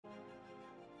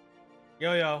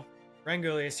Yo yo,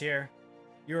 Reng is here.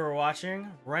 You are watching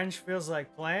Reng Feels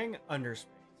Like Playing Underspace.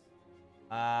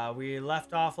 We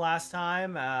left off last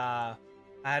time. I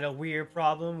had a weird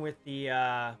problem with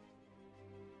the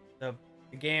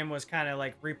game was kind of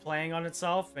like replaying on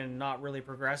itself and not really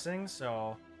progressing,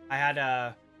 so I had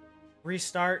to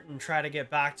restart and try to get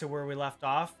back to where we left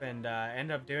off and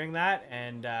end up doing that.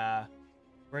 And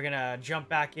we're gonna jump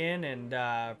back in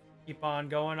and keep on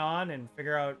going on and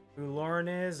figure out who Lauren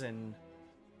is and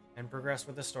progress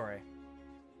with the story.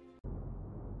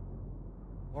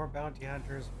 More bounty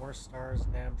hunters, more stars,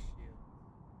 damn shield.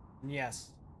 And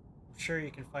yes, I'm sure you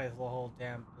can fight the whole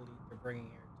damn fleet they're bringing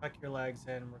here. Tuck your legs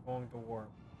in, we're going to war.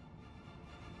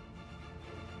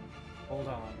 Hold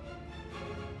on.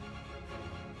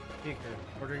 Speaker,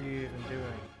 what are you even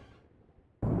doing?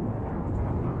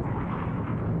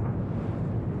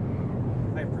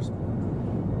 Hyperspace.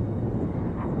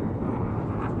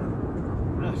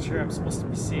 I'm not sure I'm supposed to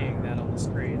be seeing that on the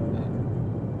screen,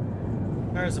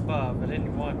 but stars above, I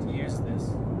didn't want to use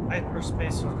this.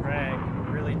 Hyperspace with Reng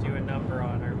can really do a number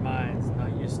on our minds,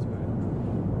 not used to it.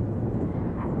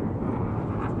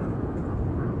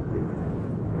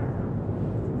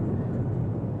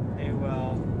 Hey,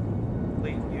 well,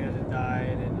 fleet unit had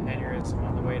died in aneurysm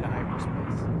on the way to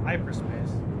hyperspace.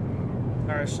 Hyperspace?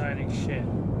 Stars shining shit.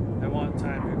 I want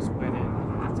time to explain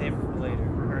it. Save it for later.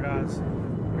 Paradox,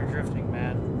 you're drifting,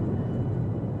 man.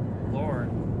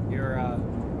 Lord, you're, a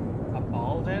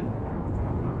ball then?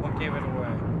 What gave it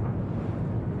away?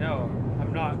 No,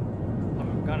 I'm not.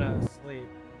 I'm gonna sleep.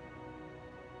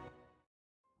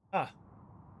 Huh.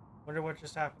 Wonder what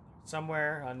just happened there.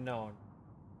 Somewhere unknown.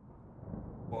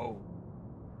 Whoa.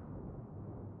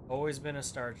 Always been a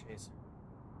star chaser.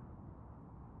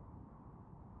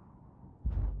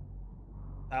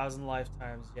 1,000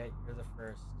 lifetimes, yet you're the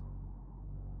first.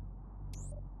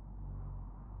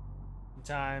 In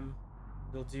time,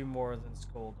 you'll do more than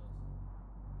scold us.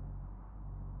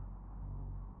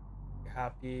 You're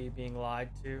happy being lied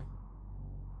to?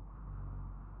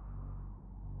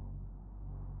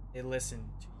 They listened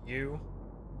to you?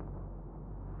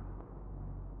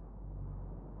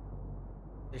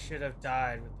 They should have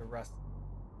died with the rest of them.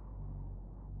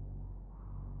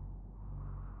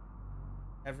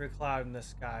 Every cloud in the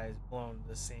sky is blown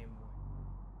the same way.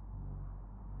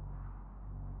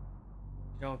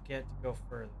 You don't get to go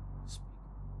further. Speak.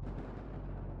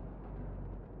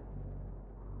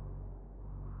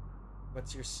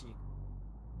 What's your secret?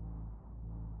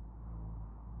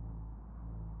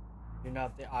 You're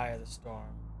not the eye of the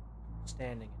storm. You're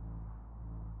standing in it.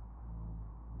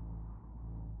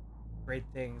 Great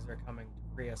things are coming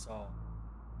to free us all.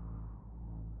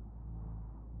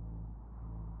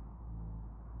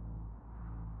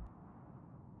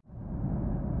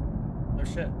 No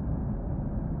shit.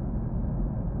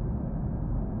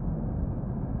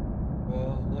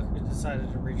 Well, look who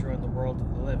decided to rejoin the world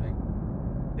of the living.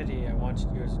 Pity I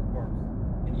wanted you as a corpse.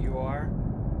 And you are?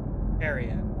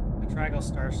 Arian. A triangle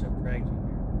starship dragged you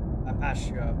here. I patched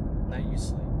you up, let you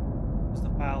sleep. Was the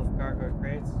pile of cargo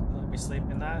crates? You let me sleep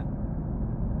in that?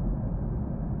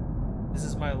 This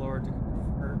is my lord to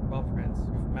confer well prince,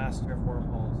 with master of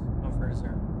wormholes. Comfort is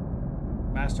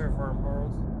earned. Master of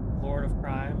wormholes? Lord of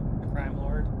crime? The crime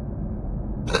lord?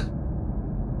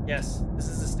 Yes, this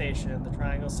is the station. The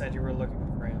triangle said you were looking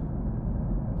for him.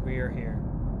 We are here.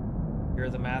 You're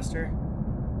the master?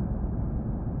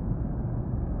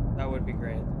 That would be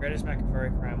great. The greatest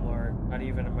Macaveri crime lord, not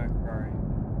even a Macaveri.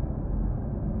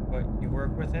 But you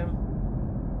work with him?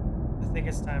 I think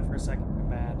it's time for a second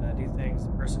command. I do things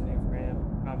personally for him.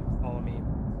 Come, follow me.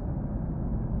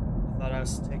 I thought I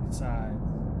was taking sides.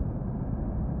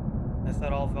 I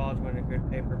thought all Vod went a good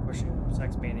paper pushing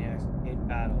sex maniacs and hate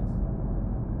battles.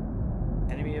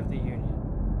 Enemy of the Union.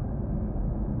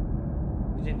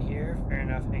 You didn't hear? Fair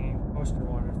enough, hanging poster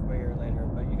wanted for a year later,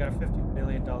 but you got a $50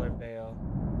 billion bail.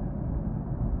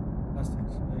 That's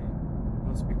actually...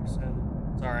 Don't speak your sin.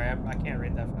 Sorry, I can't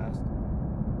read that fast.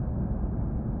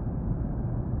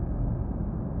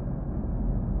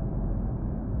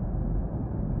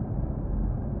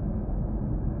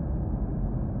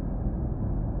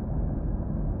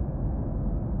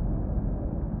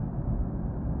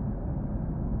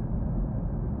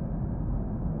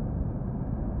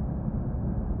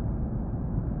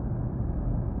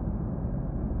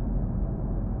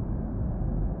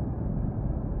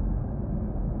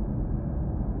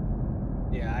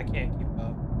 Yeah, I can't keep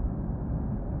up.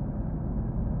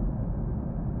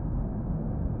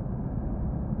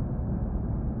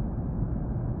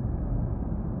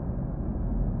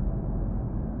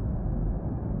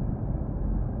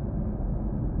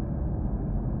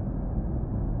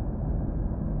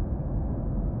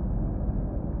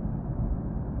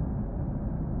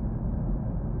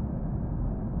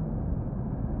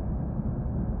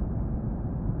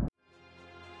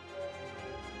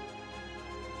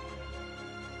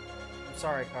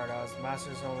 sorry, Cardos. The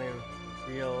Master's only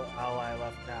real ally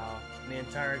left now. And the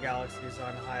entire galaxy is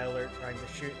on high alert trying to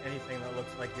shoot anything that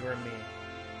looks like you or me.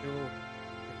 Who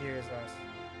hears us?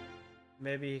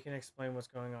 Maybe he can explain what's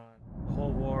going on. The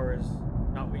whole war is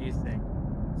not what you think.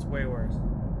 It's way worse.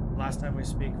 Last time we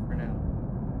speak for now.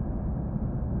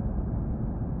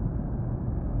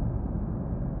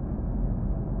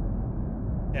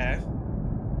 Okay.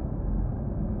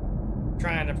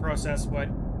 Trying to process what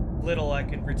little I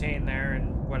could retain there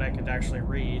and what I could actually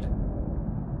read.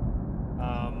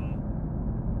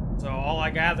 So all I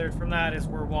gathered from that is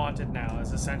we're wanted now.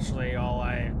 Is essentially all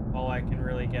I can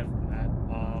really get from that.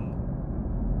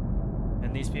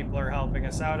 And these people are helping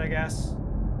us out, I guess.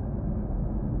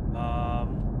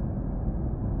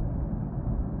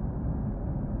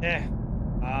 Yeah.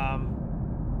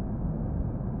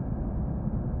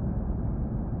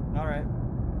 All right.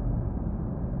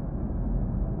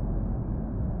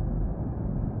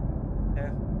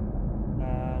 Yeah.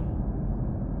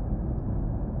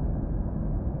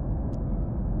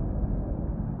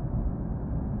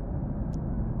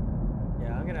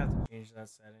 Yeah, I'm gonna have to change that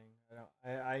setting.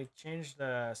 I changed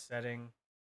the setting.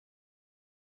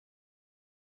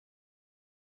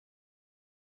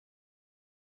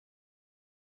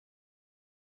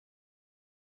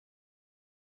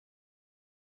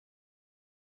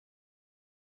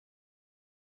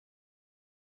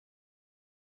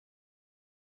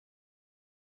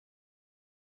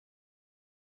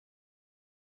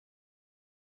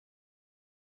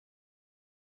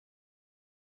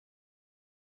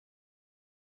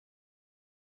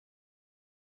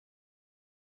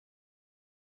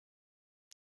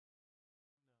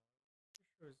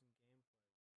 Sure it's in gameplay.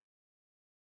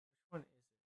 Which one is it?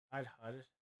 Hide HUD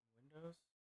Windows?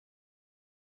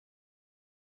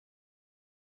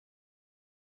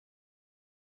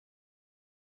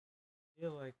 I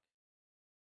feel like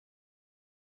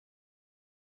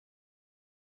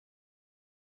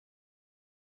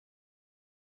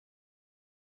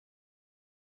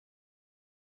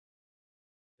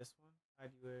this one?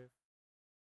 Hide UAV.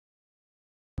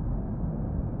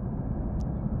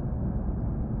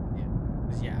 Yeah.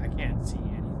 Because yeah, I can't see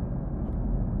anything.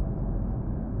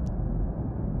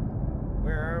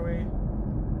 Where are we?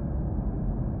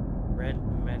 Red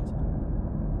Memento.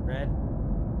 Red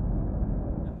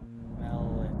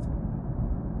Mellet.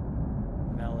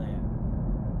 Meliat.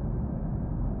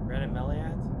 Red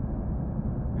Meliat?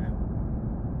 Okay.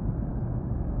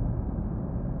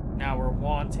 Now we're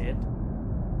wanted.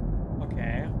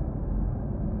 Okay.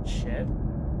 Shit.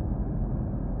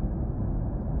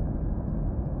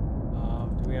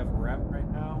 Do we have a rep right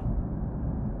now?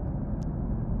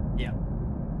 Yeah.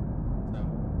 So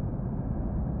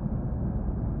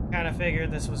kind of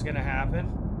figured this was gonna happen.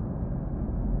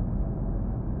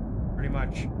 Pretty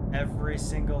much every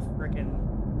single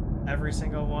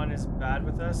one is bad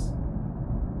with us.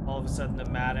 All of a sudden the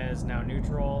meta is now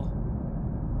neutral.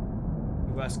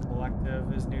 US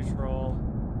collective is neutral.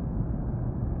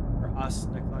 For us,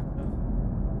 the collective.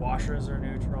 Washers are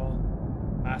neutral.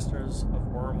 Masters of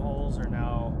wormholes are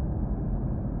now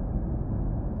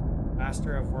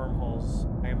master of wormholes.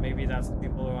 And maybe that's the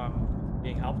people who I'm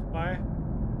being helped by.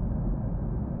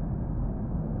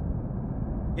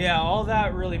 Yeah, all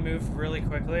that really moved really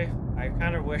quickly. I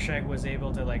kind of wish I was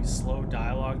able to like slow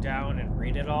dialogue down and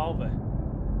read it all, but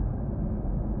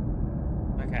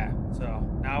okay. So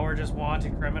now we're just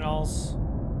wanted criminals.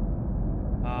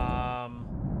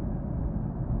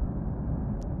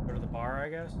 Go to the bar, I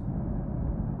guess.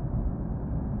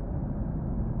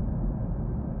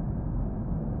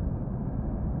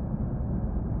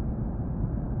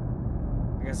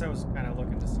 I guess I was kind of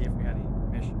looking to see if we had any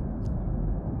missions.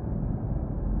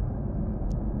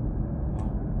 Well,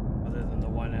 other than the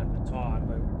one at Baton,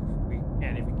 but we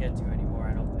can't even get to anymore,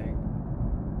 I don't think.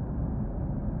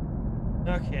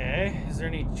 Okay, is there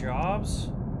any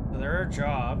jobs? So there are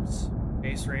jobs.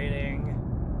 Base rating,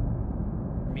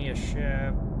 me a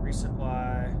ship,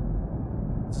 resupply.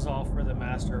 This is all for the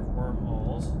master of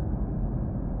wormholes.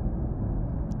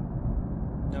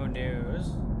 No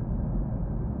news.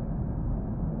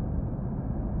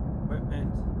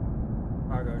 Equipment,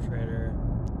 cargo trader.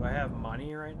 Do I have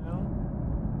money right now?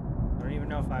 I don't even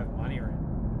know if I have money right now.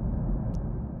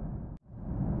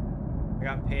 I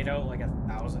got paid out like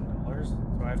 $1,000, so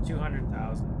I have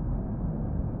 200,000.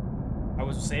 I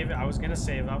was gonna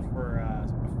save up for a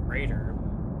freighter,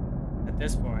 but at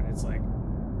this point it's like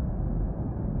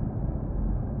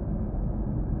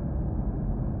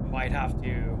I might have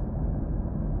to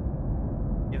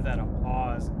give that a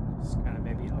pause and just kind of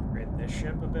maybe upgrade this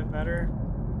ship a bit better,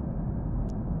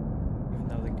 even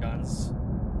though the guns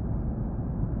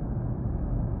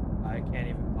I I can't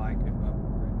even buy good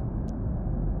weapons right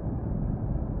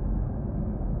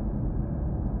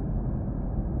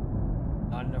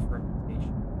now. Not enough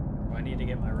reputation. So I need to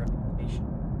get my reputation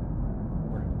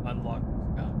or to unlock this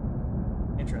gun.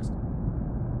 Interesting.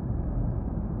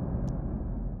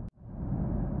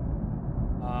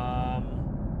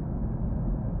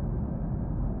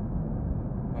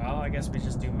 Well, I guess we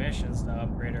just do missions to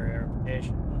upgrade our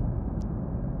reputation.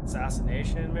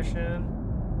 Assassination mission.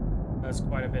 That's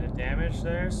quite a bit of damage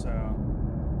there, so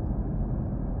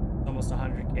it's almost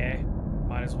 100k.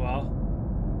 Might as well.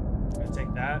 I'm gonna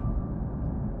take that.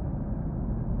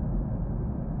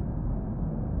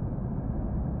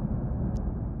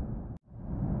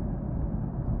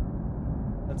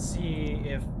 Let's see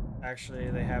if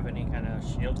actually they have any kind of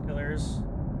shield killers.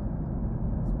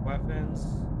 Weapons.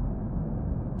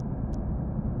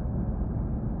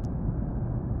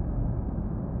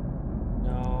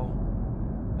 No.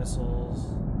 Missiles.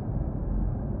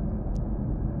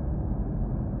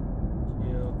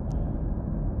 Shield.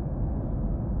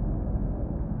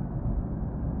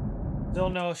 Still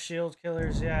no shield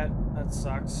killers yet. That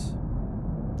sucks.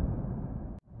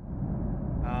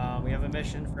 We have a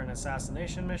mission for an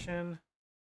assassination mission.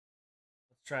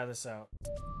 Let's try this out.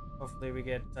 Hopefully we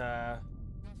get the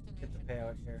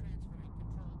payout here.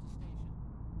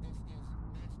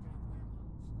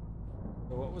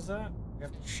 So what was that? We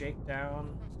have to shake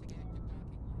down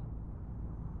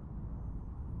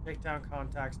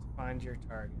contacts to find your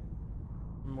target.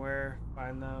 From where?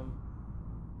 Find them.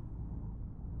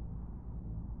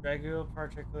 Dragul,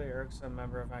 particularly irksome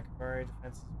member of my Kavari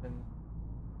defense, has been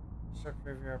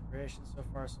structure of your operation so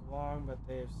far so long, but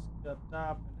they've stepped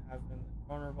up and have been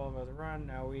vulnerable by the run.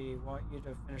 Now we want you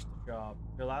to finish the job.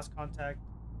 Your last contact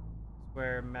is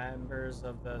where members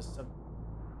of the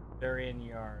Siberian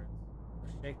Yards. So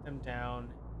shake them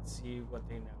down and see what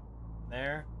they know. From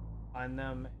there, find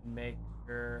them and make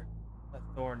sure that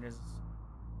thorn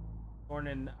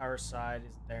in our side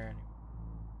isn't there anymore.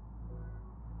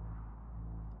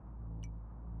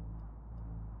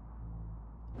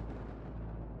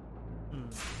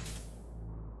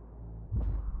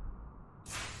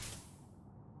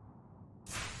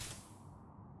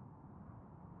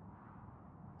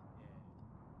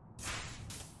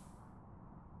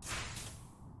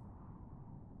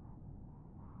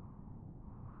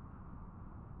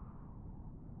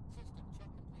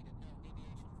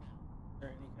 Is there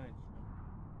any kind of jump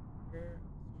here?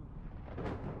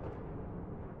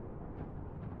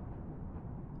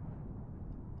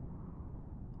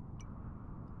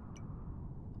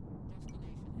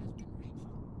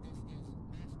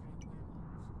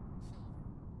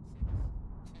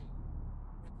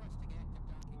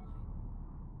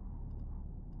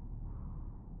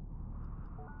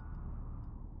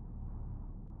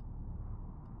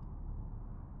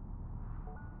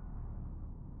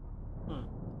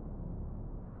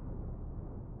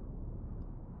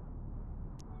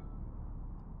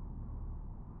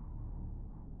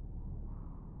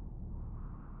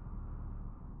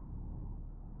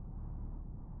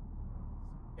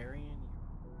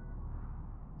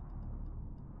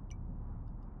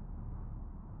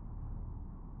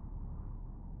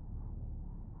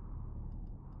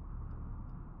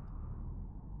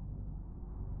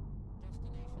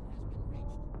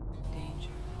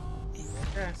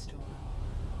 Okay.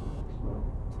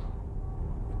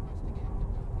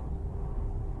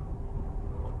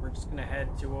 We're just gonna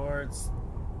head towards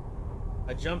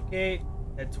a jump gate,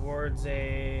 head towards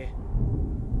a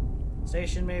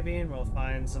station maybe, and we'll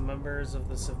find some members of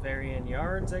the Siberian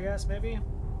Yards, I guess, maybe?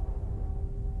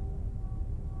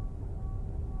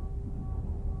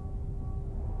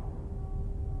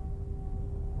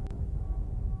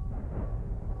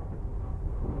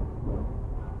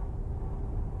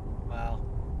 Well,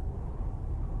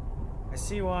 I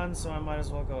see one, so I might as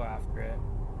well go after it.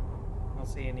 I don't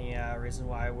see any reason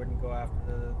why I wouldn't go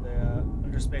after the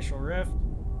Underspatial Rift,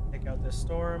 take out this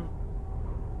storm,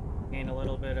 gain a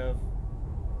little bit of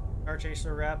Star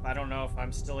Chaser rep. I don't know if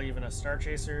I'm still even a Star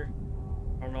Chaser.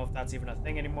 I don't know if that's even a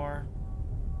thing anymore.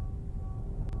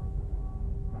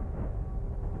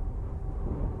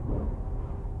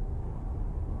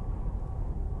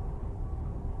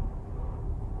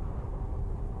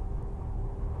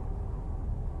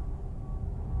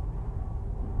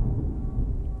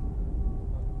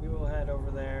 We will head over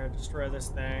there, destroy this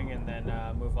thing, and then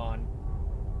move on.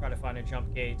 Try to find a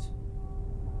jump gate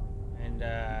and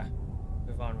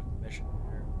move on with the mission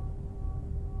here.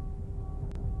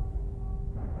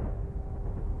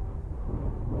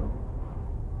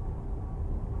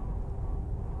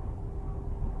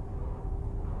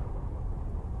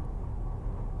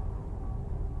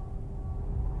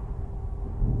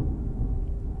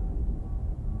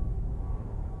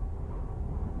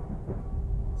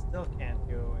 Still can't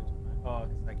do it with my. Oh,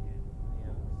 because I can't.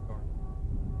 Yeah, store.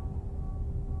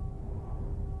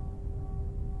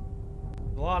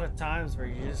 A lot of times where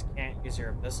you just can't use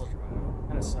your abyssal drive.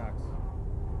 Kind of sucks.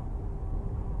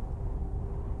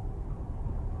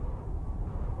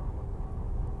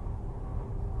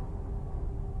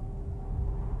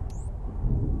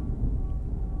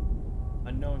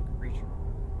 Unknown creature.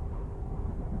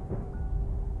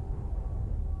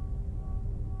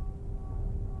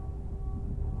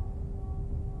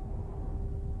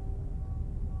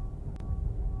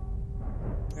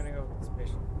 I'm gonna go with the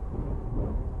spaceship.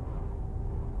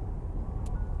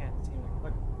 Can't seem to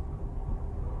click.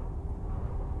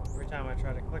 Every time I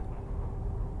try to click on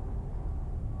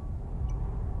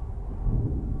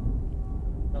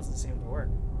it, doesn't seem to work.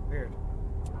 Weird.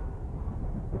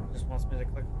 It just wants me to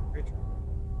click on the creature.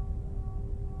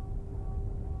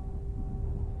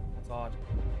 That's odd.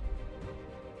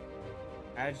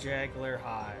 Adjagler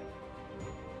High.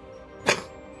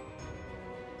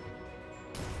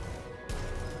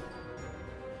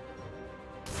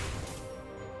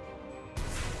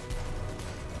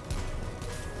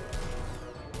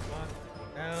 What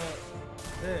the hell is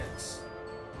this?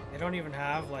 They don't even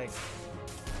have like.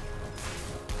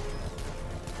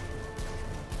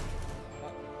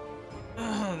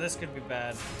 This could be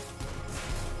bad.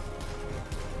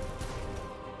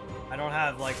 I don't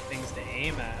have like things to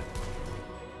aim at.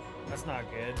 That's not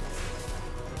good.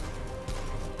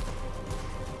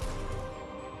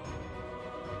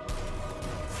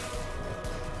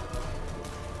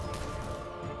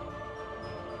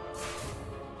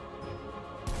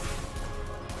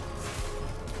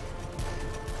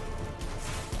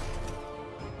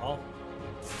 Well,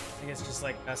 I think it's just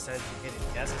like us educated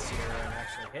guesses here and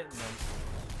actually hitting them.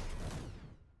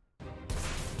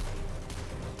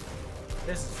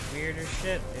 This is weird as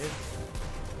shit, dude.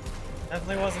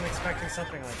 Definitely wasn't expecting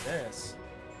something like this.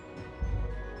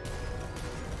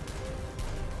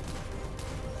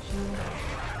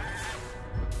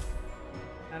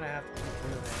 Kinda have to keep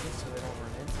moving so they don't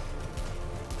run into me.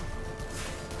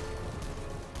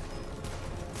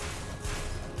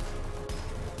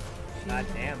 God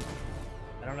damn.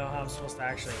 I don't know how I'm supposed to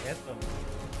actually hit them.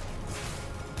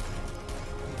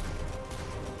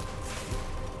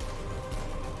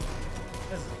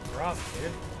 This is rough,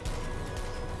 dude.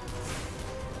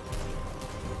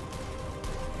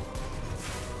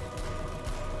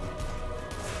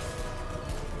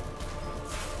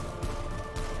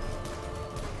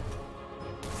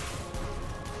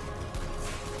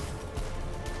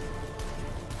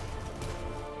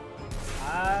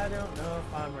 I don't know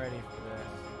if I'm ready for this.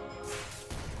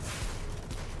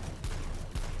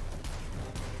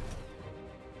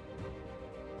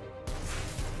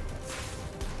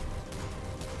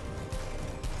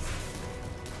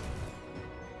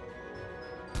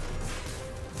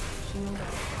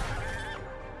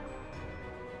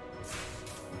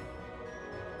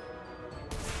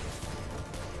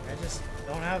 I just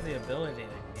don't have the ability to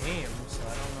aim, so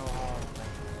I don't know how.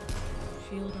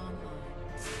 Shield online.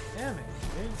 Damn it,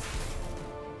 dude.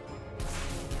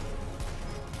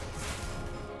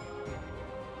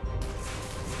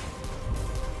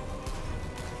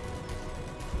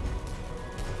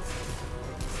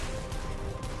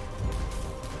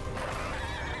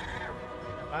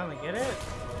 I finally get it?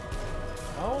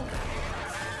 Oh?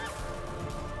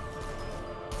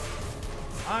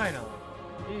 Finally.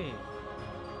 Gee.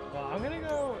 Well, I'm gonna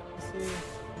go see.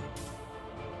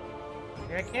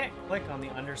 Yeah, I can't click on the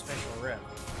underspatial rift.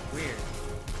 Weird.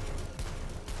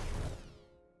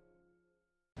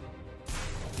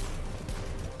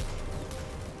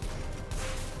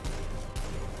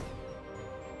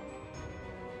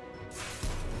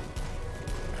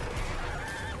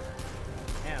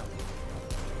 Damn.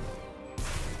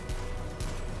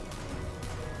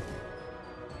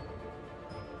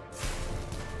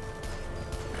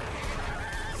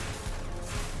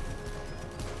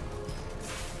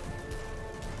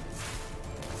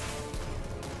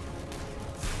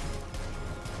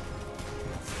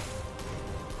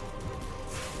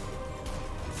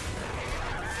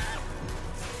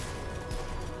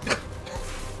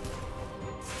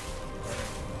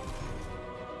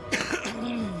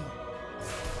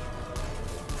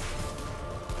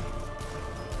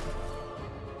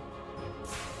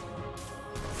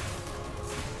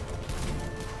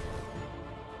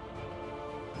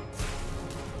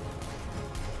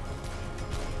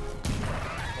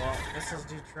 This is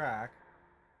due track.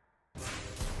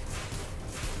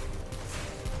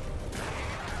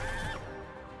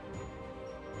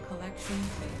 Collection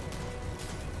failed.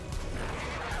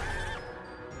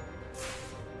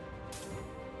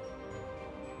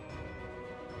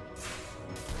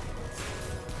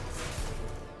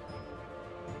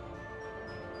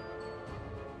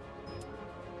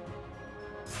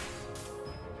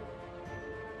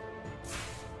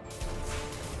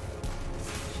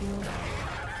 Shield on.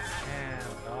 Damn,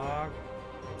 dog.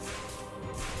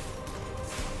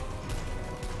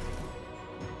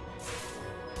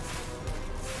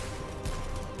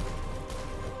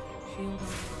 Shield on.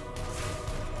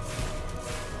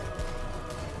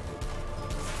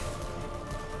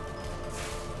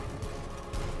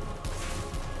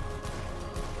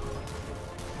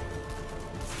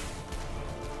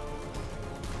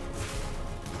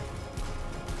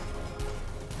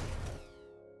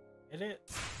 Hit it.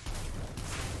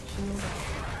 Shield on.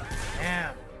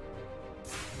 Damn.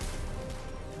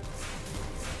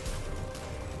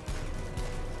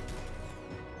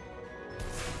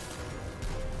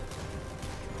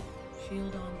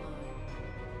 Shield online.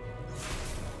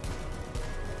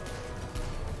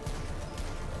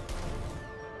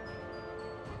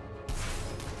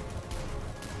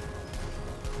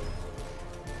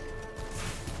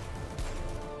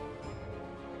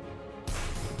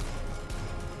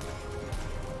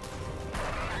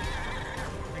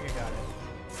 I think I got it.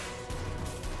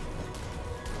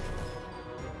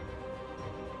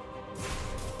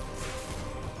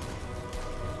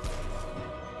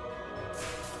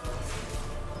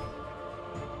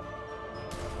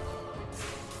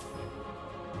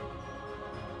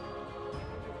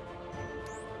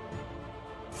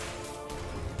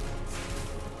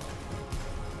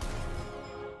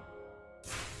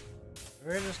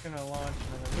 We're just gonna launch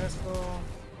another missile.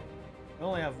 We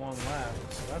only have one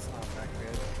left, so that's not that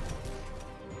good.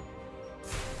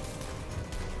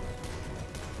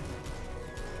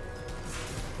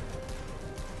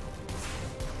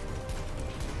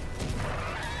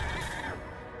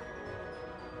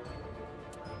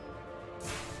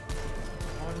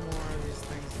 One more of these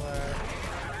things left.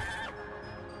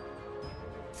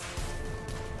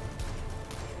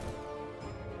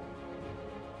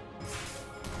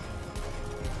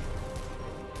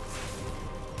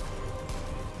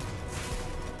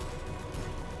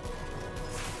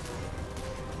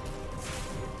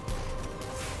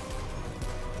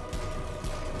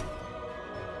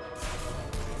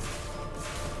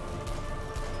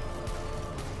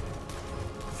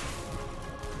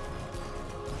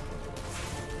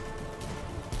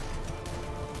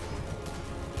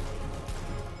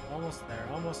 Almost there,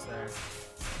 almost there.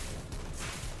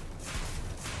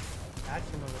 Got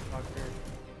you, motherfucker.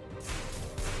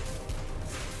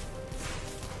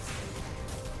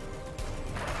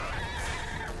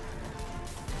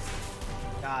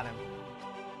 Got him.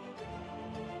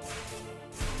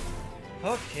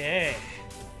 Okay.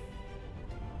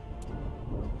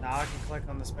 Now I can click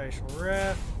on the spatial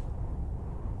rift.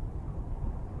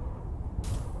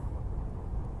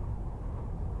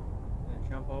 Gonna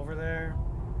jump over there.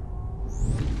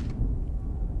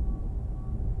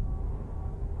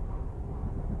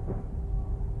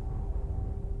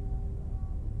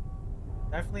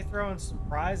 Definitely throwing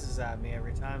surprises at me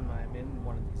every time I'm in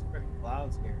one of these freaking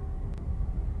clouds here.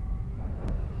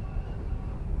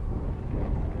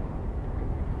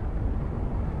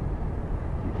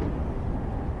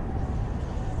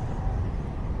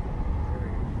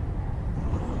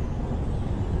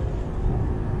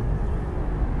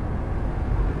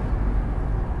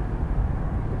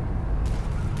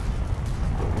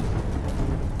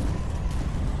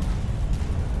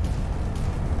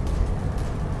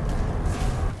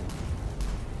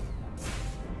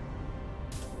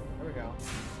 There we go.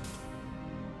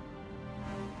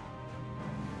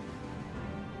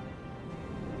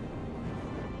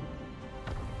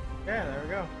 Yeah, there we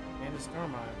go. And a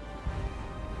storm eye.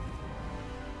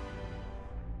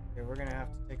 Okay, we're gonna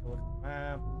have to take a look at the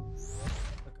map.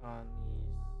 Click on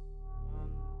the sun.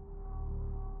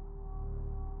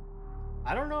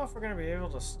 I don't know if we're gonna be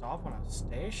able to stop on a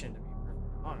station, to be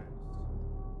perfectly honest.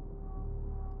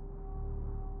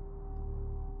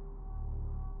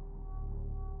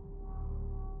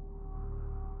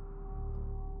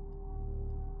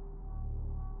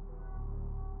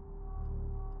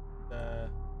 Click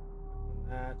on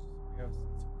that. Just so we have a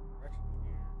sense of direction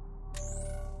here.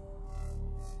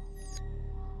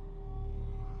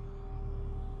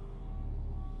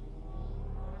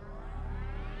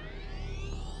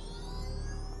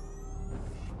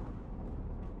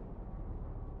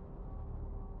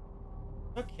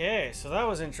 Okay, so that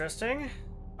was interesting.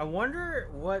 I wonder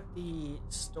what the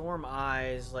storm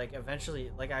eyes like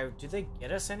eventually like do they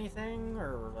get us anything,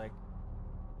 or like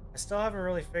I still haven't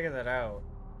really figured that out.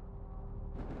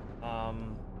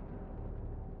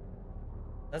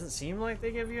 Doesn't seem like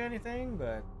they give you anything, but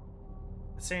at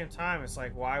the same time it's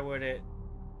like why would it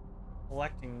why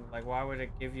would it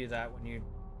give you that when you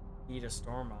need a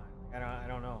storm eye? Like, I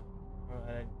don't know.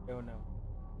 I don't know.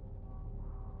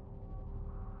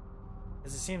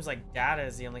 Because it seems like data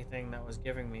is the only thing that was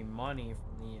giving me money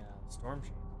from the storm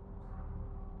chain.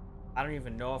 I don't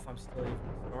even know if I'm still using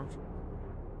the storm chain.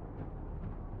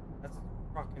 That's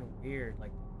fucking weird.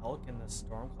 Like the elk in the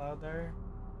storm cloud there.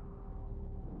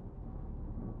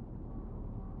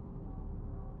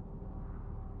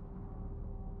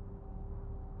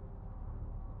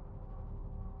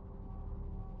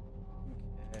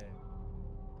 Okay.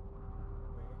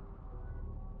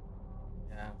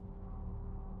 Yeah.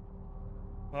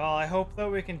 Well, I hope that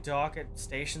we can dock at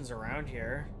stations around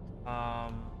here.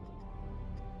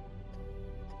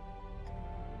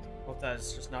 Hope that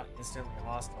it's just not instantly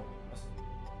hostile with us.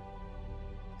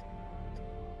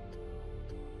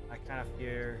 I kind of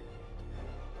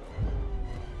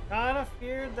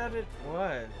feared that it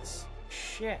was.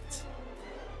 Shit.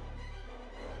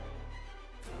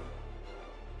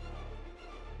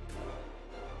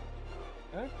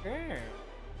 Okay.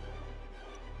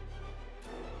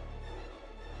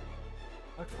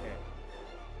 Okay.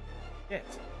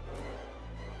 Shit.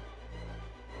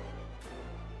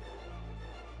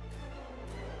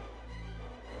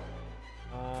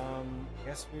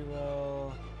 Guess we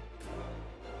will...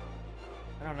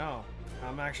 I don't know.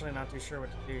 I'm actually not too sure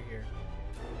what to do here.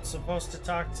 I'm supposed to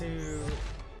talk to...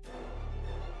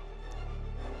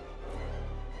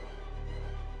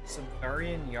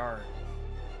 Subvarian Yard.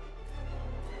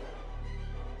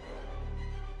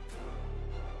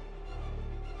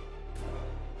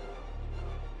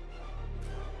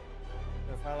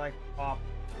 So if I like pop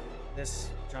this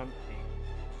jump thing,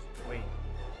 just wait.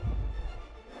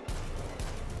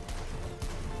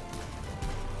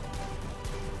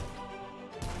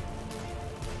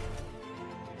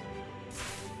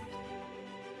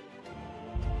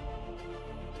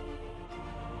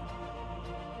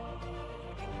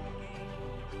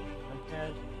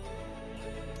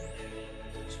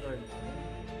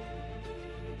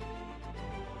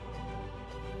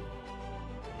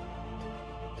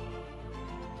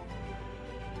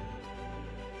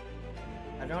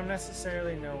 I don't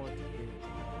necessarily know what to do.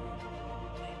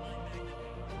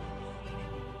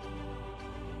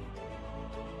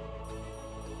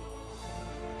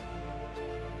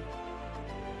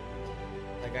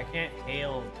 Like, I can't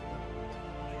hail.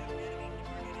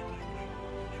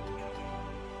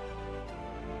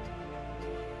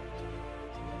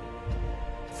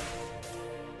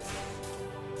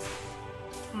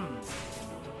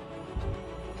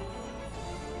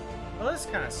 Well, this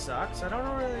kind of sucks. I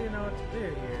don't really know what to do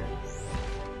here.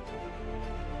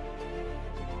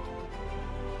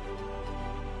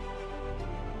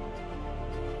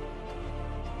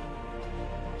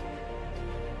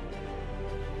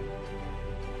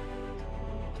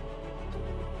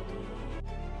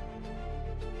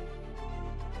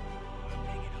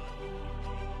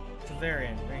 It's a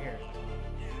variant right here.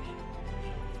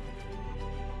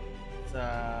 It's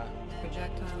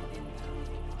projectile inbound.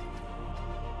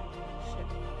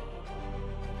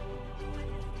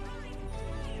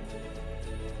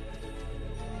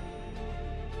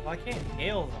 Well, I can't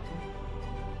hail them.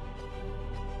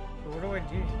 So what do I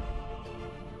do?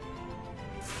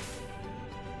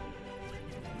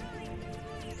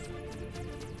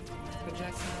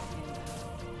 Projectile inbound.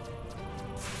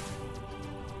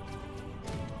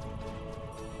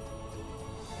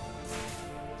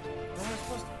 What am I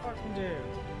supposed to fucking do?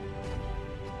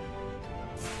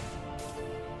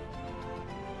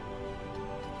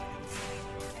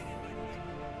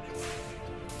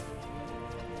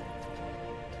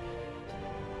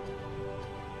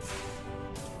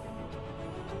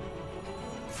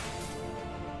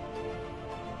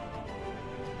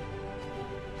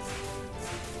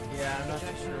 Yeah, I'm not too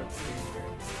sure what to do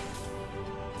here.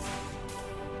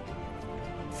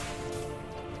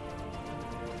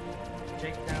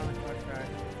 Take down the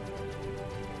contract.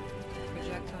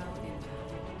 Projectile inbound.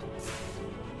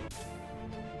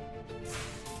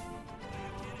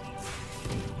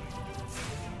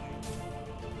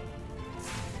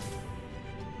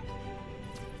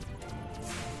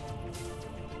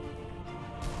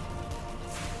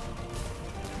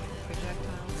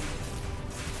 Projectile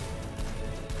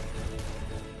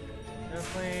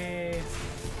Definitely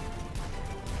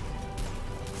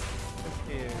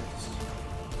confused.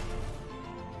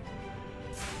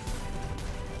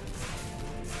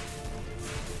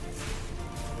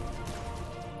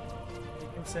 You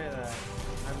can say that.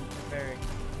 I'm very...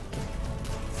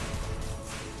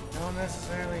 I don't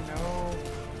necessarily know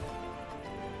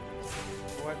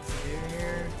what to do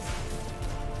here.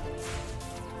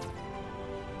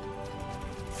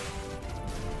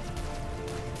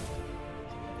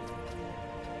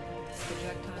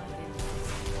 projectile inbound.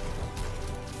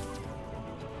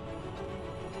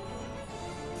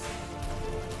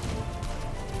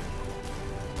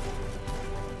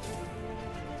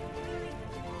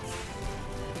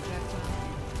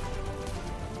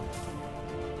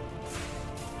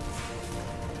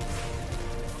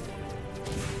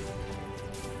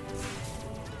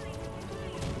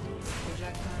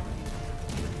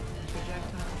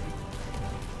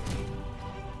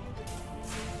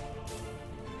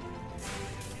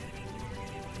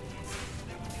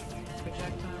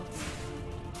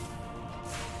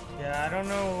 Yeah, I don't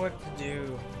know what to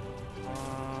do.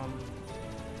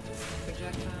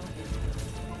 Projectile inbound.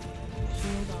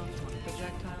 Shield offline.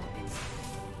 Projectile inbound.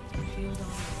 Shield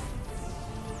online.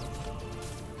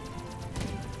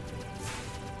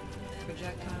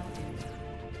 Projectile inbound.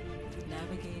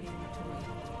 Navigating to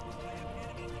waypoint.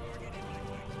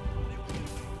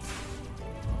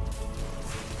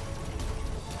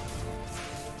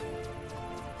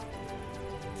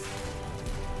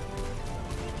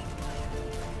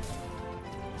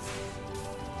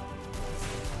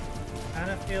 I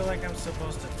kind of feel like I'm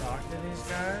supposed to talk to these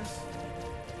guys.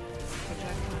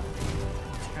 Projectile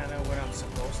It's kind of what I'm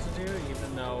supposed to do,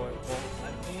 even though it won't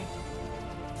let me.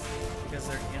 Because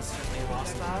they're instantly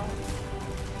hostile.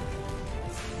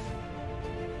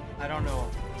 I don't know.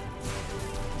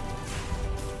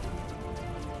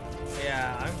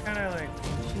 Yeah, I'm kind of like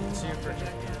super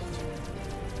confused.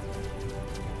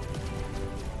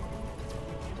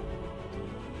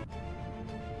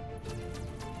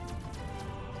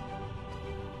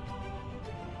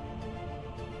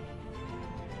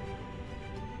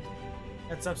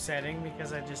 It's upsetting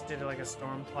because I just did like a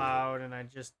storm cloud and I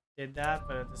just did that,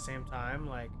 but at the same time,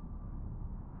 like,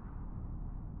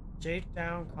 Jake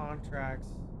down contracts.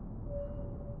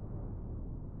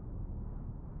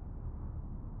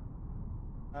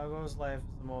 Algo's life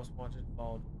is the most wanted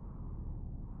vault.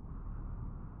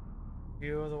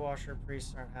 Few of the Washer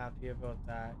priests aren't happy about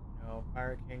that, you know,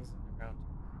 Pirate Kings underground.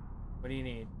 What do you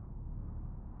need?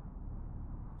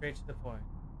 Straight to the point.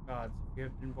 Gods, if you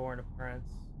had been born a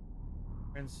prince,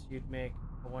 you'd make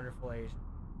a wonderful agent.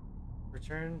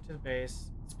 Return to the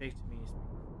base and speak to me. It's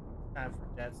time for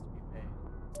debts to be paid.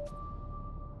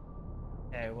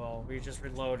 Okay, well, we just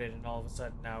reloaded and all of a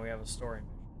sudden now we have a story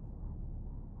mission.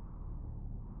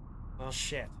 Well,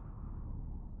 shit.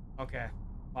 Okay.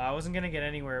 Well, I wasn't gonna get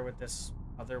anywhere with this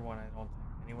other one, I don't think.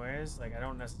 Anyways, like, I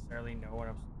don't necessarily know what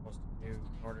I'm supposed to do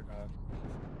in order to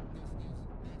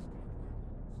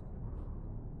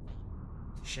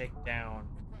shake down.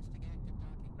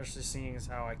 Especially seeing as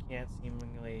how I can't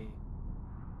seemingly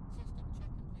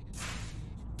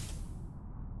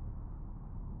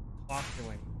talk to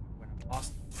anyone when I'm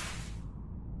lost.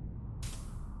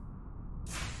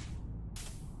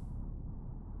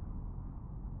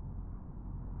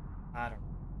 I don't know.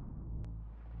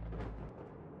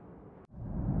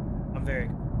 I'm very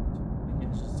confused. I can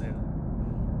just say that.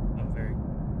 I'm very confused.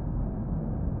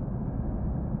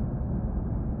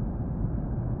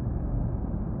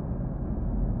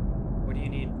 What do you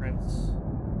need, Prince?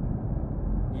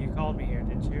 You called me here,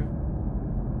 didn't you?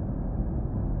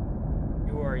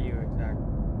 Who are you exactly?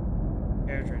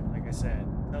 Airdrin, like I said,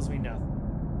 tells me nothing.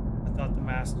 I thought the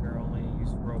Master only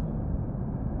used robots.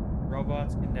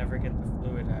 Robots can never get the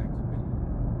fluid activity.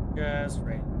 Just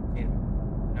right, you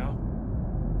know?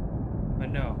 But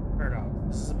no, Kurdos,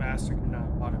 this is a Master cannot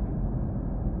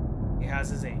automate. He has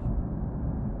his angel.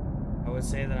 I would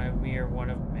say that I'm mere one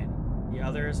of many. The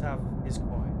others have his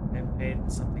coin and paid in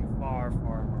something far,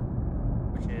 far more,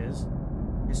 which is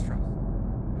his trust.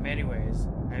 In many ways,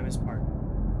 I am his partner,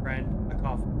 a friend, a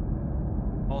confidant.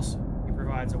 Also, he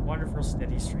provides a wonderful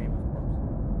steady stream of corpses.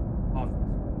 Obviously.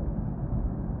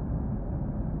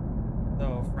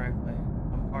 Though, frankly,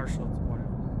 I'm partial to one of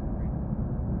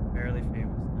his fairly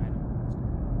famous, I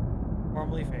know.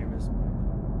 Formerly famous,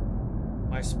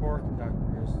 my spore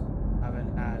conductors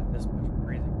haven't had this much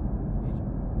breathing.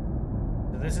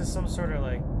 So this is some sort of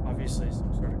like, obviously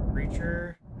some sort of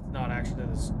creature. It's not actually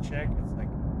this chick, it's like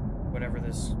whatever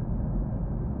this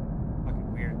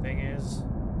fucking weird thing is.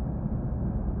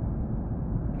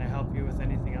 Can I help you with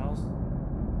anything else?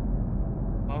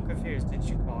 Oh, I'm confused. Did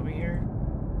you call me here?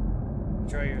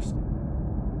 Enjoy your stay.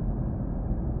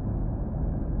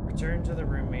 Return to the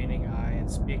remaining eye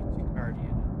and speak to Guardian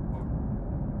at the bar.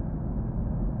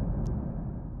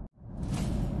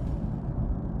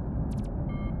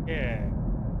 Yeah.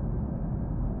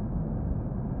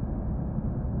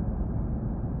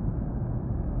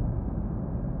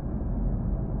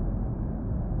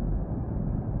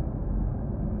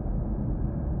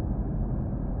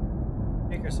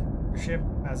 Dickerson, your ship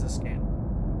has a scanner.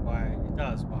 Why? It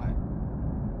does. Why?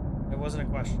 It wasn't a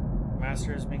question. The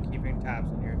Master has been keeping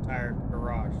tabs on your entire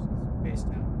garage since face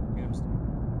down Doomsday.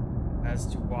 As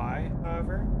to why,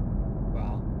 however,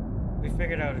 well, we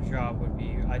figured out a job would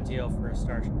be ideal for a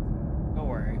starship. Don't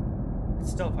worry.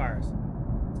 It's still piracy.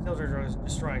 Still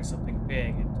destroying something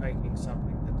big and taking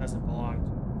something that doesn't belong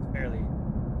to you. It's fairly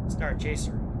star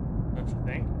chasery, don't you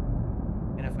think?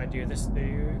 And if I do this to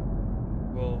you,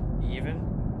 we'll be even?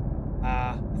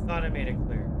 I thought I made it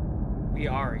clear. We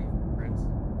are even, Prince.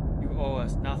 You owe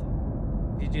us nothing.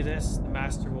 If you do this, the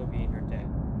Master will be in your debt.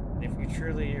 And if you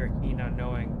truly are keen on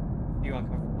knowing a few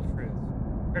uncomfortable truths,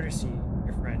 courtesy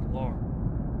your friend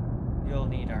Lauren, you'll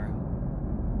need our help.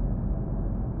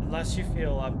 Unless you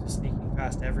feel up to sneaking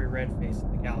past every red face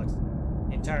in the galaxy,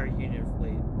 the entire Union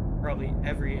fleet, probably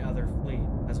every other fleet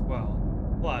as well.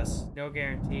 Plus, no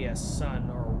guarantee a sun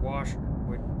or a washer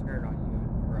wouldn't turn on you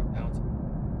for a bounty.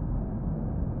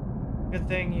 Good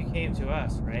thing you came to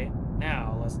us, right?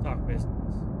 Now, let's talk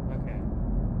business. Okay.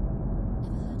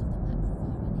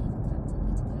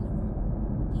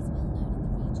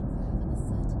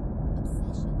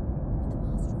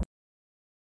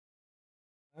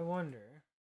 I wonder.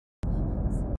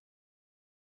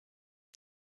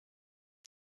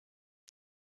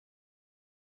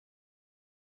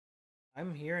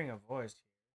 I'm hearing a voice here.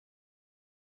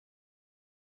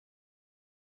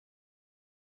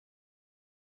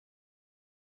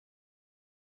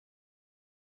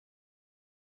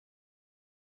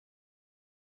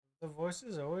 The voice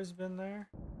has always been there?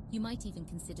 You might even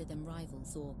consider them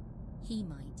rivals, or he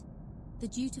might. The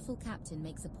dutiful captain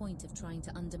makes a point of trying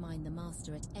to undermine the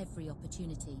master at every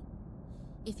opportunity.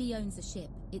 If he owns a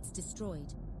ship, it's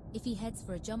destroyed. If he heads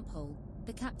for a jump hole,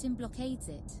 the captain blockades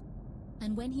it.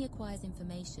 And when he acquires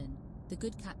information, the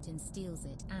good captain steals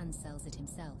it and sells it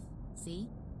himself. See?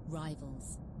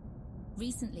 Rivals.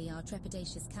 Recently, our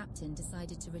trepidatious captain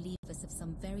decided to relieve us of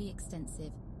some very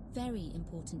extensive, very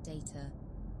important data.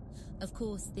 Of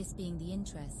course, this being the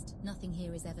interest, nothing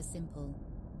here is ever simple.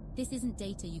 This isn't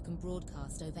data you can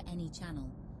broadcast over any channel,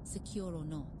 secure or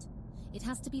not. It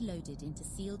has to be loaded into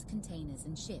sealed containers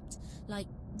and shipped, like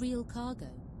real cargo,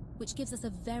 which gives us a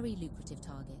very lucrative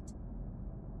target.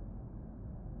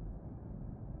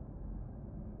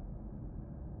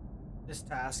 This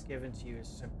task given to you is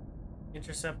simple.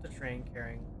 Intercept the train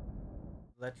carrying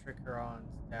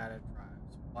Electricaron's data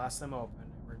drives, blast them open,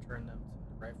 and return them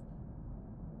to the rightful owner.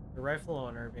 The rightful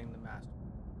owner being the master.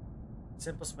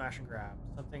 Simple smash and grab,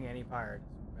 something any pirate is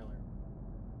familiar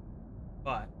with.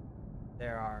 But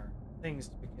there are things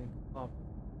to become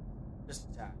complicated. Just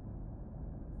a tad.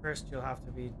 First, you'll have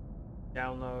to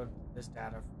download this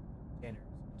data from containers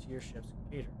into your ship's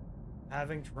computer.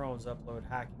 Having drones upload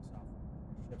hacking software to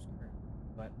your ship's kernel,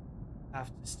 but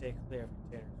have to stay clear of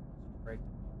containers once you break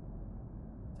them open.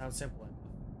 Sounds simple enough.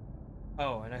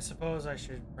 Oh, and I suppose I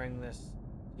should bring this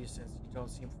to you since you don't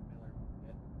seem familiar with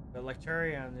it. But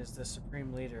Lecturion is the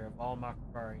supreme leader of all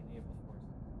Makvari naval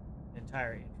forces, an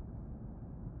entire interest.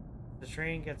 If the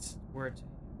train gets word to you,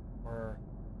 or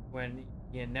when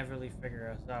you inevitably figure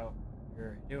us out what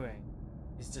you're doing,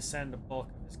 he's to send a bulk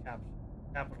of his capital ships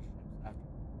after you.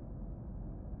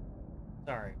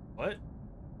 Sorry, what?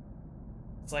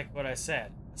 It's like what I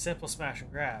said, a simple smash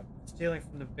and grab, stealing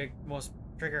from the most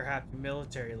trigger-happy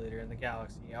military leader in the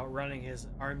galaxy, outrunning his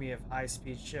army of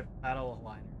high-speed ship battle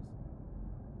liners.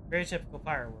 Very typical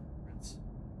pirate work, Prince.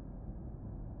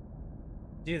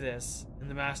 Do this, and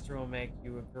the master will make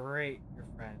you a your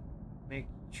friend. Make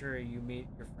sure you meet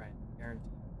your friend,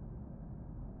 guaranteed.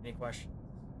 Any questions?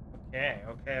 Okay.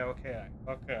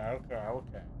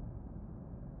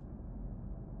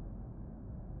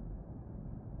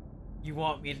 You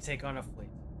want me to take on a fleet?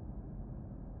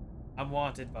 I'm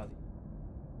wanted, buddy.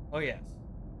 Oh yes,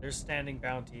 there's standing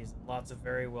bounties and lots of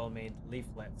very well-made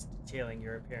leaflets detailing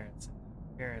your appearance and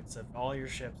the appearance of all your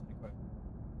ships and equipment,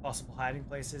 possible hiding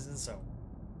places and so on.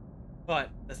 But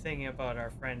the thing about our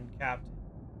friend Captain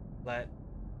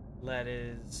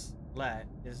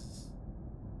is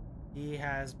he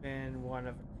has been one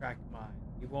of a track mind.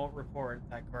 He won't report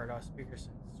that Gardos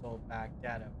Speakerson stole back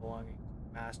data belonging to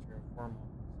the master of wormholes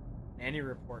in any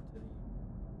report to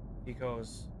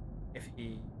if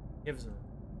he gives a report.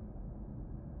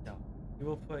 No, he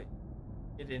will put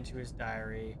it into his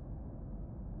diary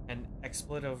an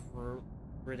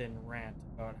expletive-ridden rant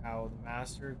about how the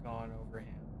master had gone over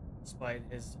him, despite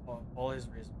all his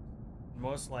reasons, and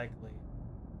most likely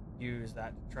use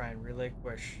that to try and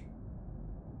relinquish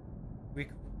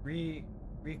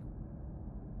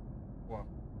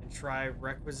and try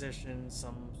requisition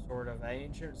some sort of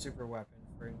ancient super weapon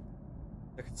for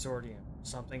the consortium,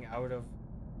 something out of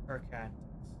Arcantis.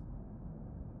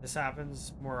 This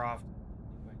happens more often than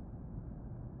you might.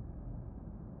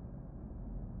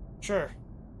 Sure.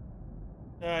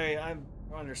 I'm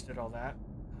understood all that.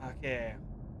 Okay.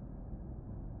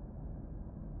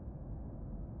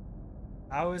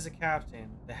 How is a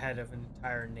captain the head of an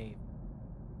entire navy?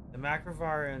 The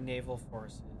Macrovarian naval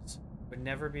forces would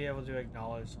never be able to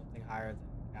acknowledge something higher than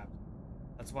a captain.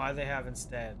 That's why they have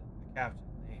instead a captain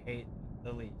they hate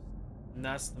the least, and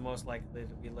thus the most likely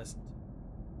to be listened to.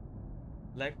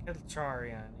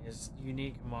 Lecturion is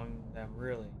unique among them,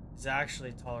 really. He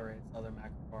actually tolerates other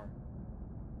Macrovarians.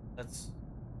 Let's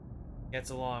gets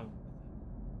along with him.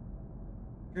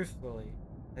 Truthfully,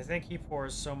 I think he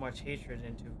pours so much hatred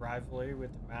into rivalry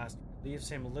with the master. It leaves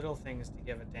him little things to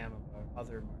give a damn about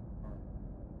other Makavara,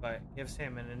 but gives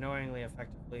him an annoyingly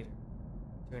effective leader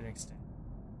to an extent.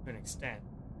 To an extent.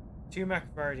 Two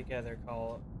Makavari together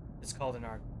it's called an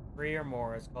army. Three or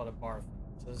more is called a bar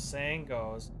fight. So the saying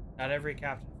goes, not every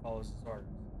captain follows his orders.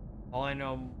 All I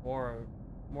know more of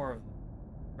them.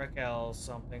 Recall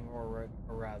something or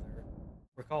rather.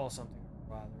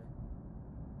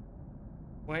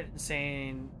 Went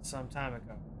insane some time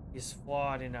ago. He's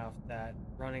flawed enough that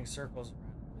running circles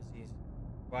around him is easy.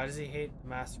 Why does he hate the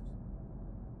masters?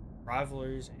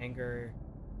 Rivalries, anger.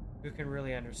 Who can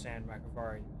really understand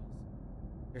Makavari?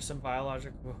 There's some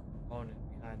biological component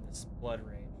behind this blood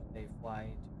rage they fly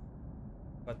into.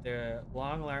 But the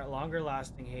longer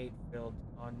lasting hate filled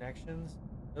connections,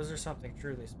 those are something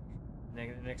truly special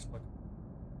and inexplicable.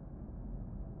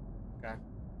 Okay.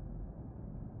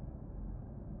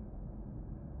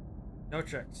 No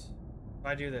tricks. If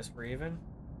I do this, we're even?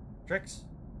 Tricks?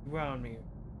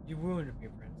 You wounded me,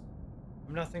 Prince.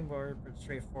 I'm nothing but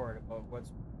straightforward about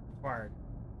what's required.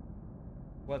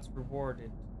 What's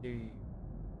rewarded to do you.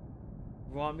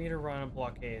 You want me to run a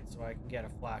blockade so I can get a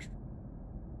flash drive.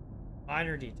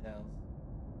 Minor details.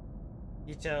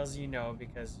 Details you know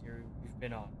because you've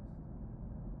been honest.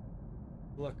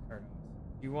 Look, Kurdos.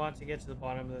 Do you want to get to the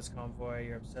bottom of this convoy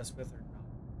you're obsessed with or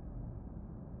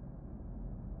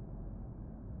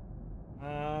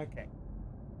not? Okay.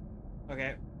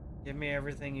 Okay. Give me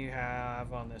everything you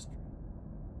have on this trip.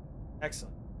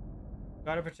 Excellent.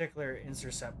 Got a particular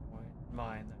intercept point in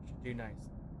mind that should do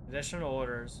nicely. Additional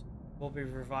orders will be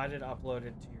provided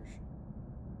uploaded to your ship.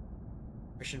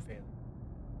 Mission failure.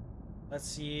 Let's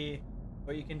see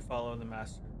what you can follow the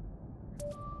master.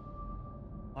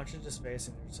 Launch into space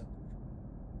and intercept the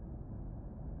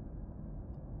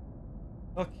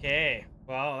trip. Okay.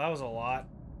 Well, that was a lot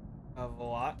of a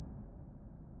lot.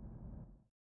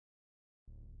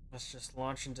 Let's just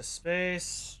launch into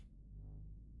space.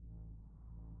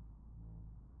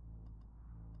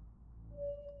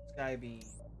 Skybeam.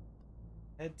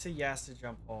 Head to Yasta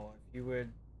Jump Hole if you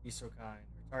would be so kind.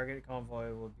 Our target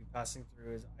convoy will be passing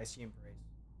through his icy embrace.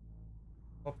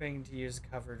 Hoping to use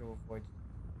cover to avoid.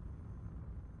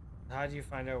 How do you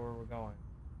find out where we're going?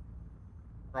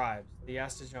 Bribes. The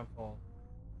Yasta Jump Hole.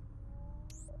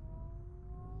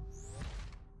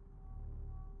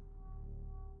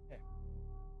 Okay.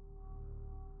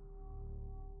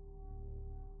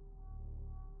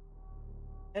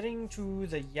 Heading to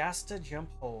the Yasta Jump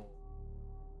Hole.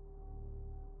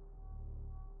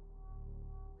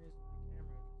 Where's my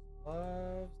camera? Just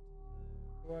loves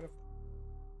to go out of.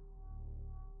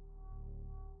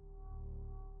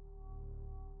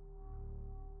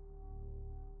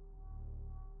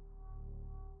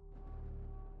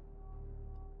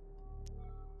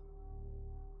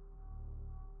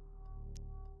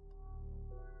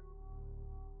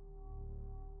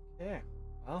 Yeah,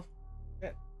 well,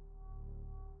 good.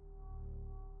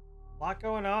 Lot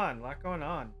going on, lot going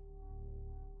on.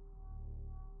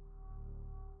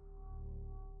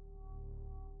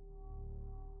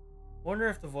 Wonder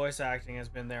if the voice acting has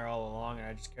been there all along and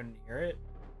I just couldn't hear it.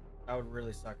 That would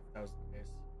really suck if that was the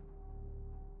case.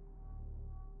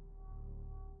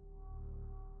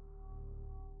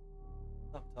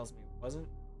 Something tells me it wasn't.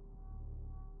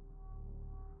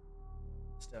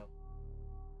 Still.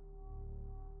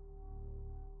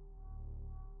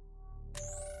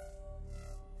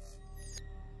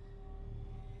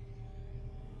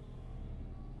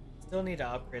 Still need to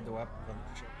upgrade the weapons on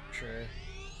the ship for sure.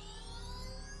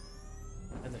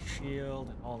 And the shield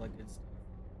and all that good stuff.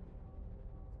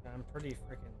 I'm pretty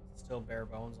freaking still bare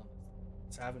bones on this.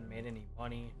 Just haven't made any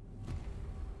money.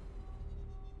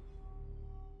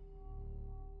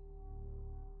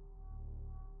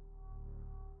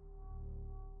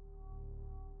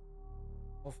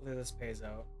 Hopefully this pays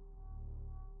out.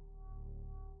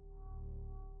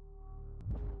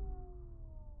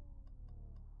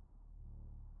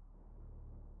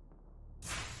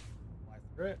 Fly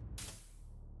through it.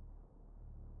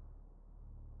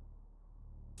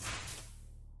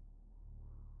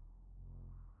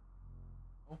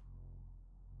 Oh.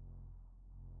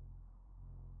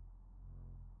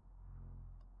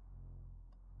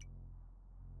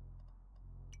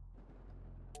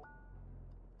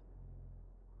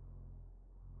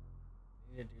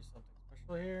 Need to do something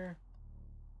special here.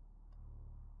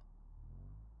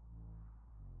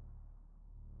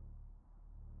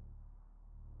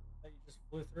 I thought you just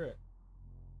flew through it.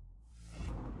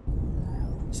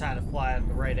 Just had to fly at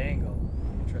the right angle.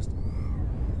 Interesting.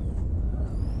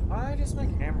 Why does my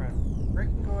camera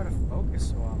freaking go out of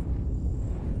focus so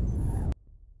often?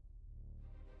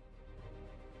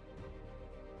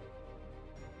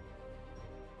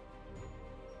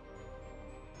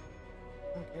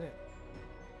 I don't get it.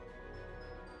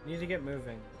 We need to get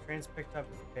moving. The train's picked up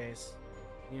its pace.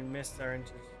 You missed our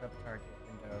intercept target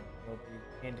window. We'll be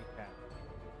handicapped.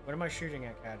 What am I shooting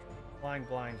at, Cadre? Flying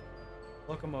blind.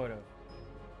 Locomotive.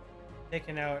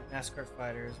 Taking out escort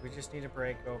fighters. We just need to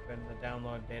break open the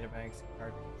download databanks and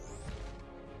targets.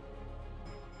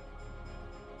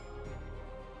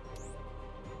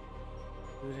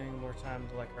 Losing more time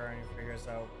to let Karani figure us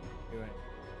out what we're doing.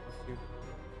 Let's do.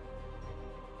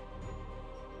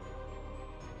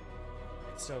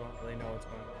 I still don't really know what's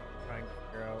going on. I'm trying to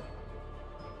figure out.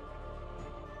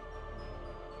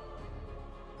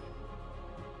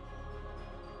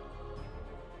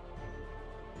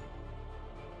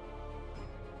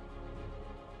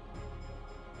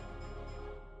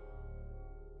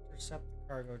 Intercept the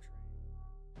cargo train.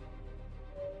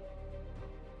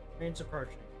 Train's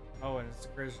approaching. Oh, and it's a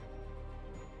collision.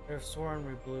 I have sworn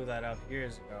we blew that up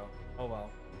years ago. Oh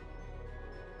well.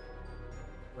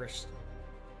 First.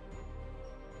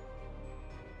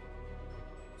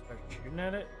 Start shooting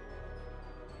at it.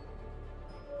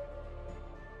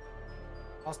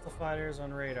 Hostile fighters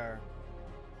on radar.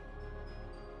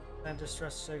 Send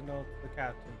distress signal to the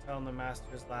captain. Tell him the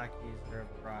master's lackeys have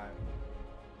arrived.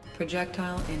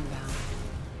 Projectile inbound.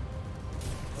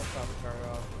 What's up,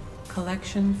 cargo?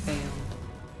 Collection failed.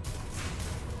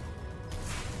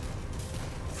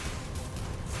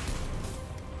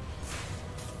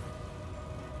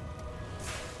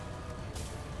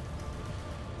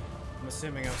 I'm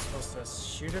assuming I'm supposed to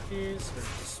shoot at these or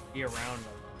just be around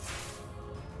them.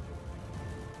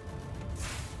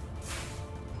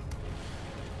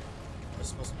 I'm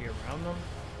supposed to be around them.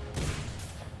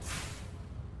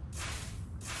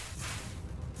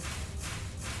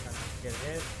 Try not to get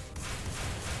hit.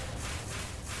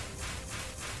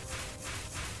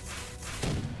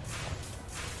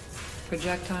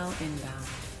 Projectile inbound.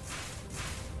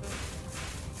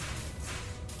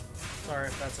 Sorry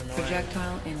if that's annoying.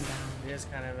 Projectile inbound. It is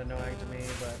kind of annoying to me,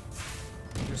 but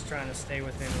I'm just trying to stay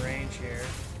within range here.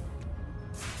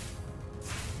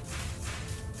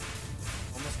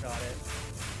 Almost got it.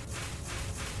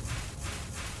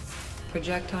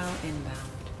 Projectile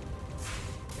inbound.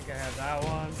 I think I have that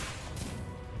one.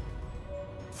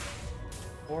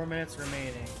 4 minutes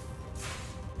remaining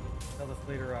until the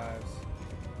fleet arrives.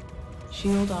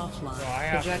 Shield offline. So I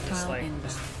have Projectile to just like inbound.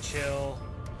 just chill.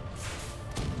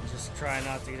 Just try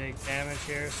not to take damage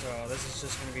here, so this is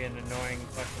just going to be an annoying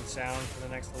fucking sound for the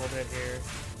next little bit here.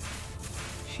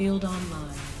 Shield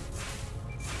online.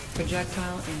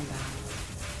 Projectile inbound.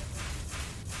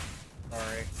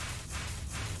 Sorry.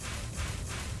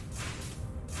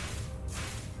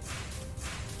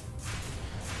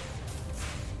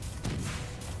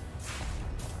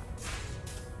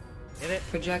 Hit it.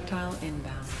 Projectile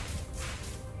inbound.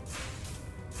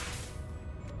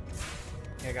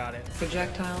 Yeah, got it.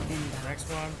 Projectile inbound. Next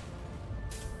one.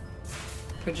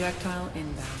 Projectile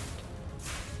inbound.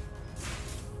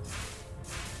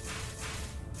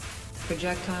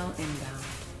 Projectile inbound.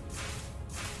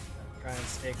 Try and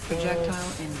stay close.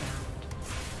 Projectile inbound.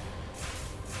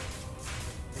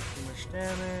 Take too much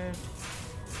damage.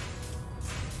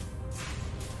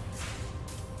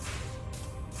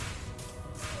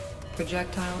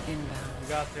 Projectile inbound. We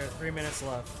got there. 3 minutes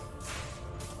left.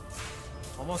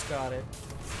 Almost got it.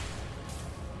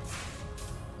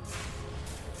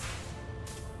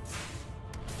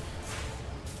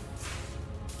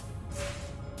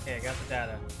 Okay, I got the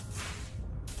data.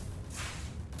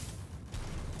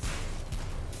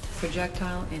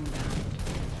 Projectile inbound.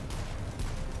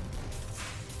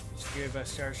 Skewed by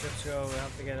starships go. We'll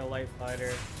have to get a light fighter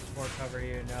before cover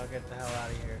you. Now get the hell out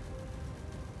of here.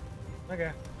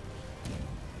 Okay.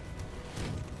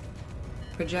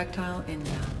 Projectile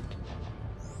inbound.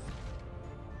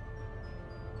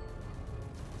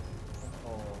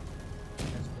 Oh.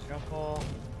 There's the jump hole.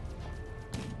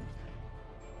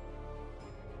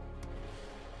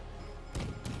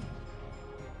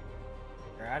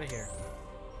 You're out of here.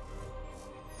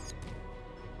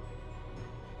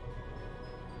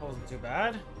 Wasn't too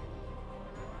bad. It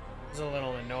was a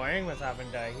little annoying with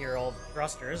having to hear all the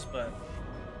thrusters, but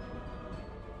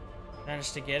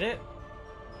managed to get it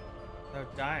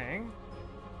without dying.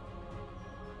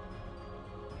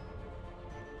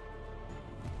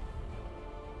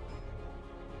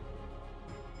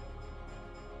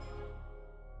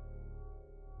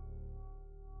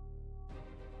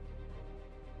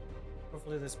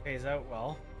 Hopefully this pays out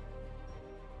well.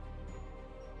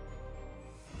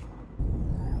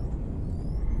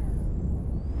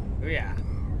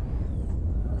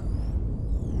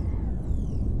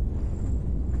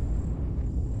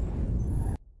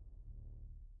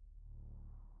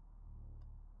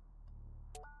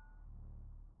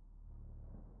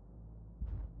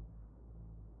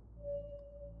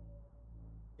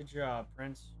 Good job,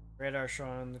 Prince. Radar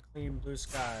showing the clean blue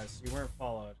skies. You weren't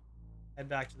followed. Head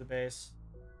back to the base.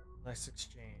 Let's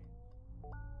exchange.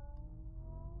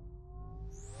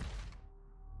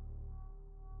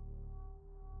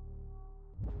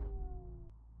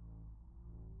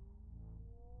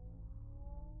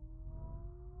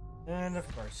 And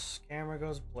of course, camera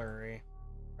goes blurry.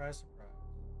 Surprise, surprise.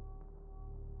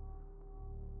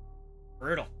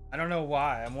 Brutal. I don't know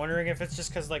why. I'm wondering if it's just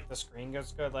because like the screen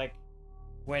goes good. Like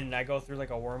when I go through like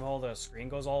a wormhole, the screen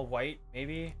goes all white,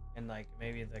 maybe, and like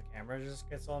maybe the camera just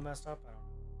gets all messed up. I don't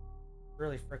know.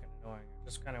 Really freaking annoying. I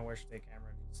just kind of wish the camera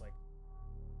just like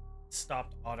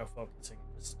stopped autofocusing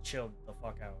and just chilled the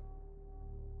fuck out.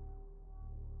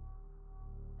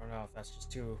 I don't know if that's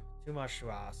just too much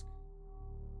to ask.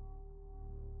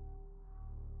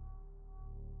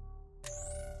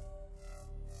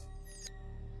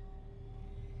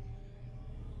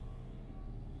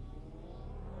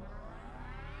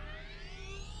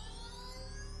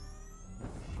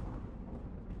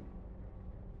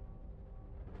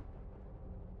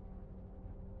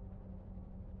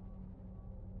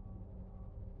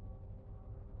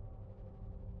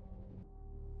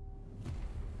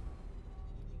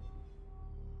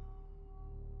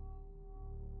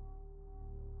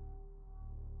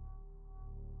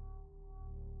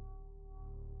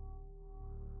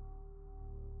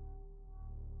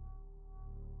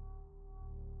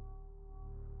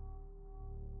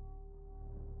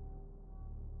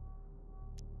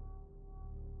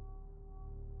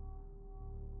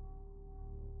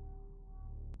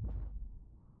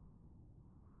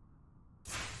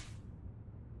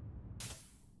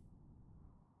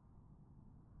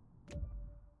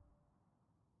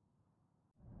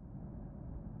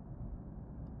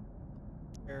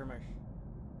 Where am I?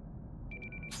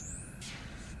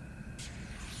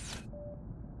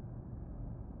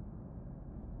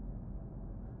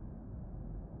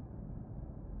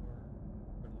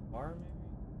 Or the bar, maybe?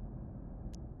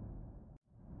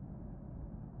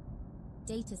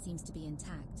 Data seems to be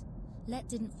intact. Let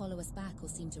didn't follow us back or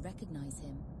seem to recognize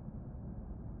him.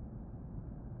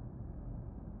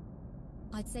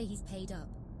 I'd say he's paid up.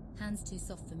 Hands too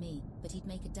soft for me, but he'd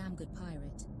make a damn good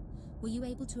pirate. Were you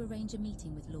able to arrange a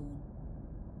meeting with Lorne?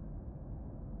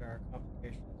 There are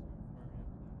complications.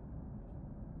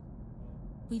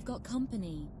 We've got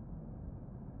company.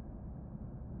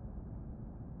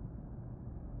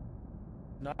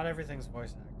 Not everything's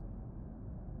voice acting.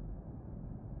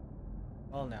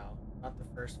 Well, now, not the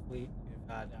first fleet you've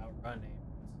had to outrun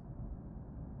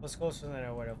aliens. Was closer than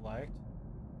I would have liked.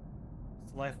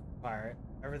 It's the life of a pirate.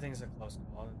 Everything's a close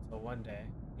call until one day,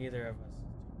 neither of us is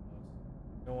too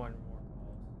close. No one more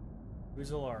calls.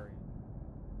 Who's Ilarian?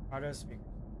 Prado speakers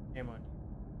came on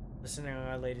you. Listening to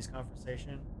my lady's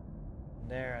conversation,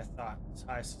 and there I thought this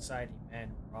high society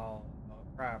men were all about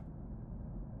crap.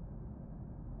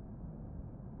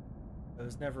 There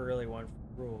was never really one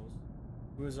for rules.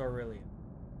 Who is Aurelia?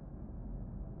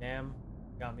 Damn,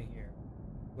 got me here.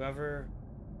 Whoever,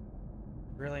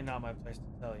 really not my place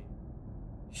to tell you.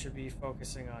 You should be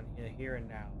focusing on the here and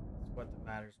now. That's what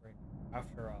matters right now.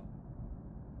 After all,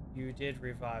 you did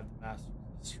revive the Master's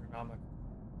astronomical.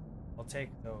 I'll take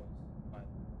those, by the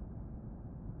way.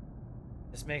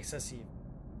 This makes us even.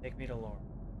 Take me to Lorne.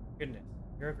 Goodness,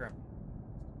 you're grumpy.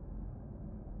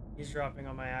 He's dropping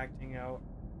on my acting out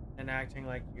and acting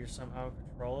like you're somehow in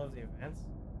control of the events.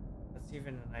 That's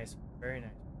even a nice one. Very nice.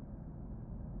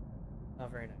 Not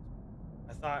very nice.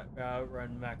 I thought we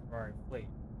outrun McVarry fleet,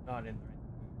 not in the right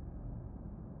mood.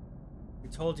 We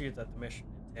told you that the mission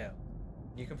entailed,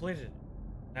 and you completed it.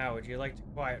 Now, would you like to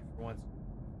quiet for once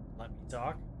and let me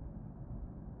talk?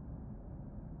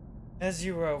 As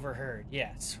you were overheard,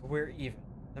 yes, we're even.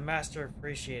 The Master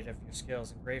appreciative of your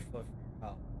skills and grateful for your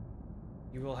help.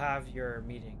 You will have your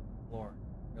meeting with Lorne.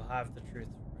 You'll have the truth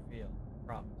revealed. I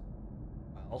promise.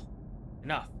 Well,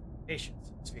 enough.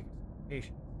 Patience, speakers.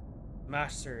 Patience. The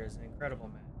Master is an incredible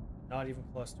man, not even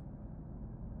close to me.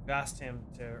 I've asked him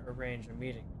to arrange a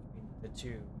meeting between the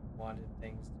two and wanted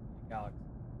things to be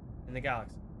in the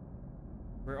galaxy.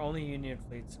 We're only Union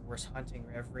fleets and we're hunting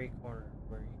every corner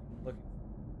where you can look.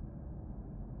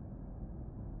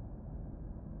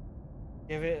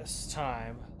 Give us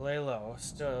time, lay low,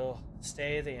 still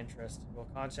stay the interest, and we'll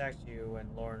contact you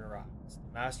when Lorne arrives.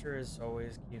 The Master is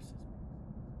always keeps his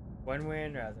promises. One way or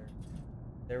another,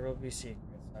 there will be secrets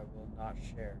I will not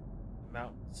share. The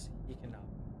mountains he cannot.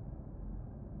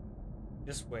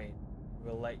 Just wait, and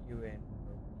we'll let you in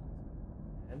where we need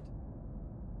to. And?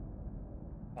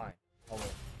 Fine, I'll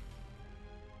wait.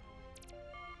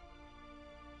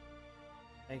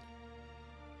 Thank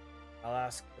you. I'll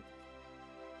ask.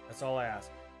 That's all I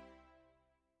ask.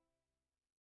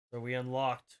 So we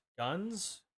unlocked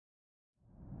guns,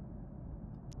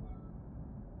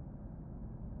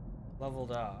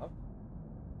 leveled up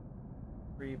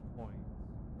 3 points.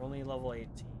 We're only level 18,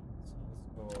 so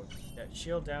let's go get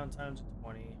shield downtime to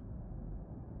 20.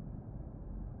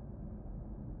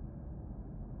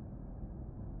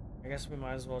 I guess we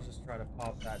might as well just try to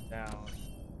pop that down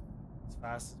as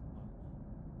fast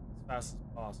as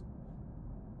possible.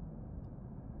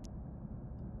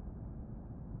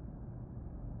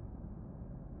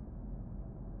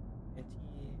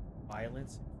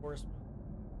 Anti-violence enforcement.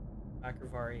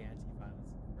 Akravari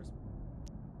anti-violence enforcement.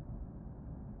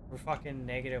 We're fucking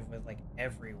negative with like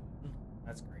everyone.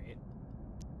 That's great.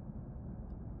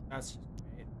 That's just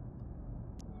great.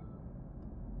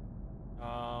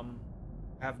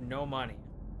 I have no money.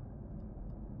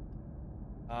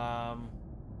 Um,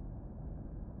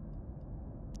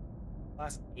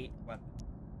 class 8 weapon.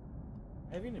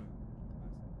 I haven't even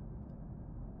class 8.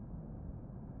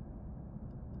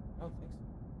 I don't think so.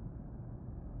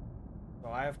 So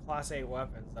I have class 8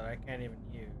 weapons that I can't even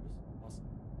use. Awesome.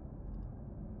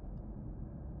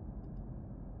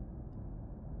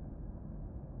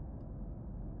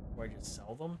 Do I just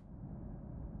sell them?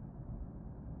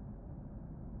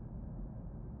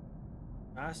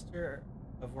 Master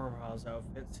of Wormhouse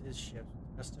outfits his ships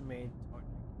with custom-made taunt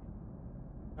neck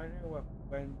cannon. Taunt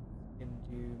weapons can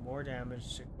do more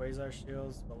damage to quasar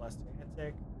shields, but less to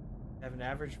antic. They have an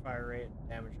average fire rate and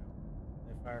damage output.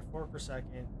 They fire 4 per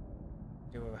second,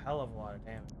 do a hell of a lot of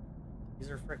damage. Like, these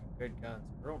are freaking good guns.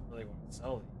 I don't really want to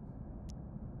sell these.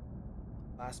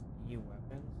 Class B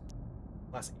weapons?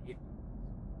 Class 8 weapons.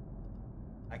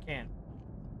 I can't.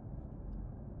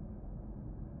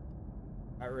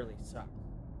 That really sucks.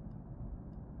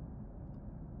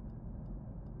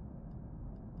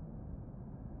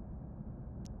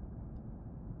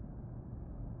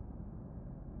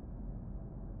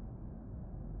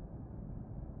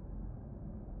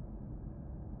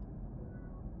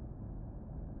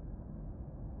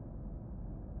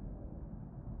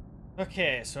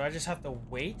 Okay, so I just have to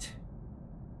wait.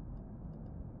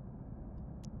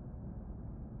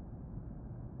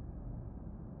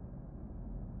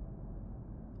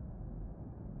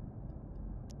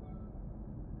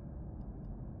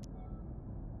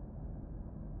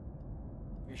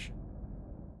 Mission.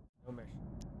 No mission.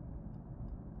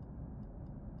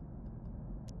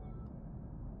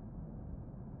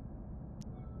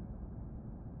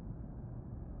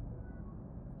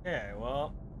 Okay,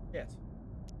 well, shit.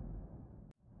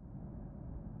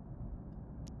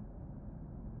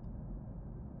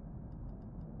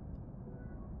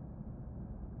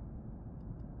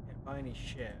 Can't buy any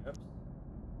ships.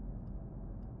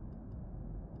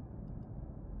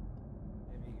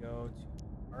 Maybe go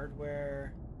to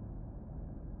hardware.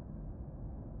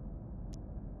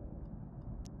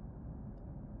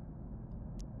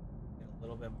 Get a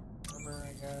little bit more armor,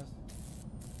 I guess.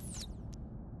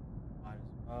 Might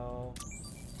as well.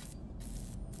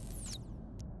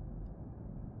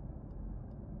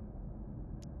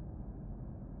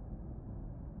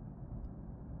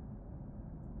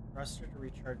 Thruster to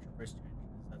recharge your boost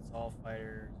engines. That's all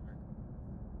fighters are equipped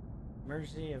with.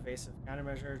 Emergency evasive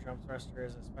countermeasure. Jump thruster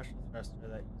is a special thruster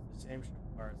that uses the same ship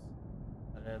parts,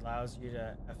 but it allows you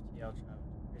to FTL travel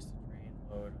to increase the terrain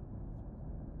load on your hull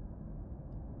thrust.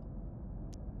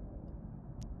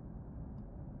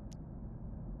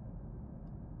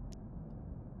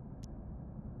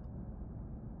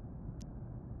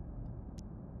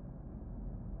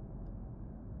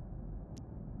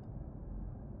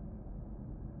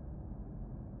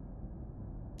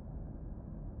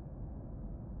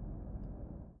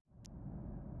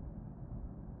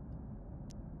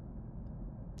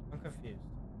 I'm confused.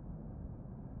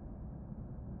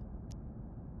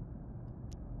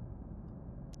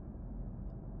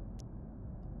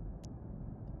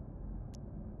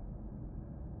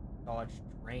 Dodge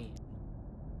drain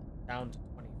down to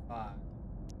 25.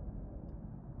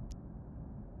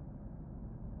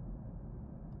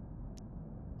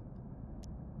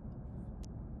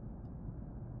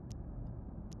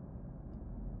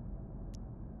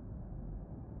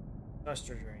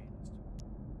 Thruster drain is 2.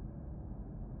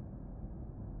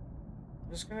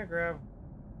 I'm just gonna grab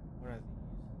one of these.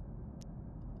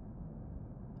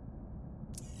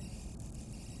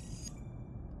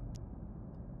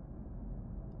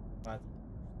 Buy the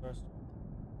large thruster.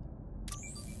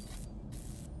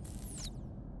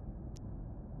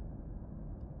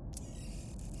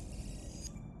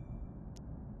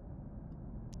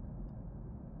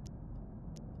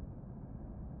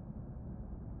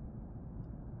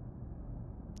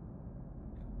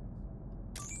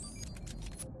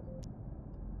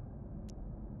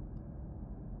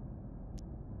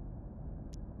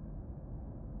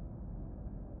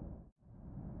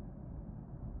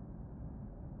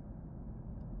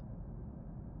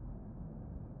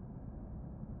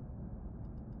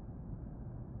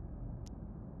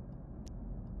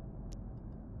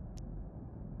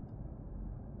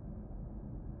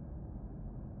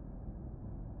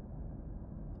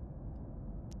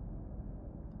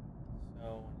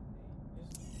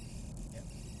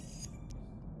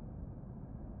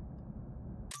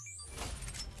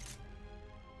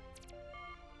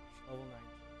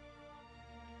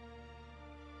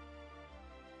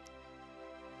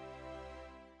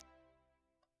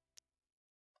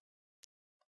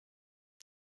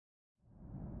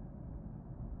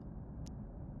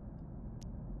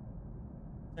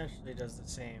 essentially does the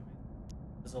same.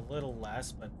 It does a little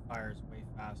less, but fires way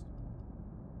faster.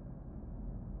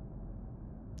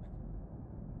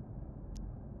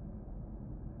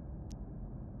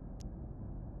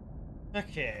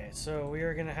 Okay, so we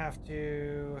are gonna have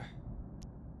to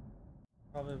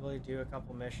probably do a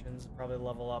couple missions and probably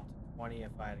level up to 20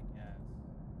 if I had to guess.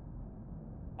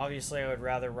 Obviously, I would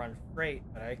rather run freight,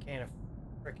 but I can't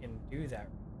freaking do that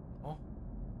right now.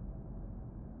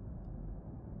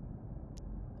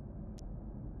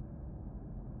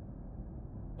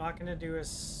 I'm not gonna do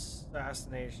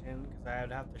assassination because I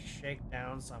would have to shake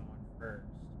down someone first.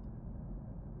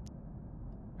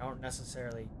 I don't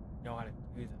necessarily know how to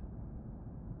do that.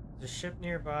 There's a ship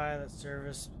nearby that's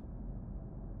serviced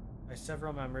by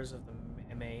several members of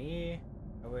the MAE.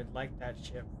 I would like that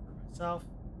ship for myself.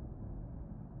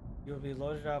 You will be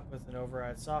loaded up with an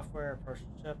override software. Approach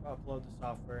the ship, upload the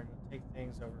software, and it'll take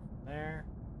things over from there.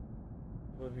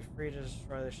 You will be free to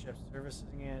destroy the ship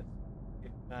servicing it.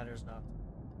 It matters not to me.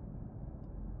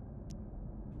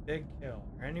 The big kill.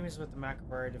 Our enemies with the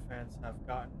Makavari defense have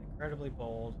gotten incredibly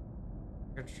bold.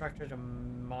 Constructed a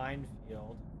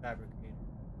minefield fabricator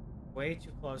way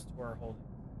too close to our holdings.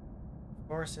 Of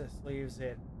course, this leaves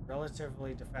it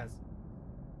relatively defensive.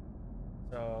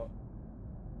 So,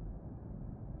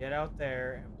 get out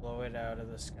there and blow it out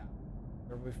of the sky.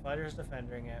 There will be fighters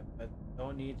defending it, but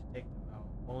don't need to take them out.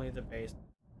 Only the base.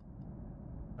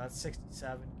 That's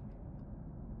 67k.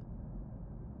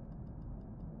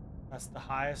 That's the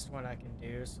highest one I can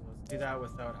do, so let's do that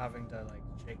without having to like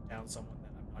shake down someone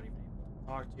that I'm not even able to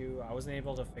talk to. I wasn't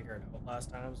able to figure it out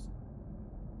last time, so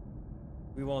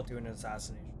we won't do an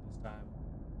assassination this time.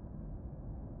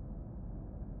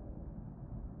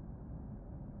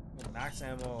 Max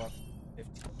ammo up to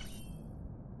 15.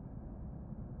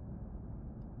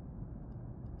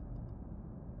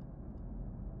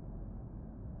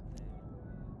 Get out of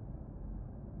here.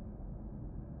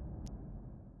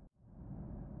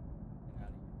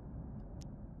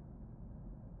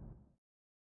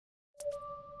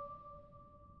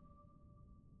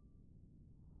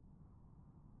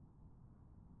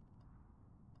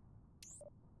 Just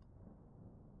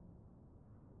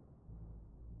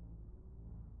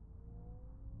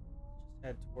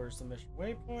head towards the mission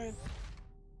waypoint.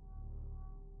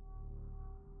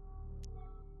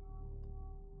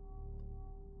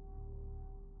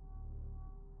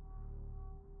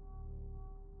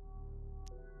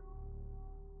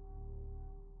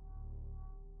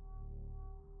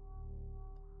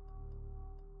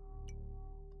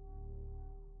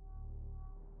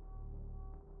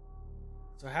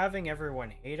 So having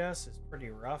everyone hate us is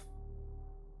pretty rough.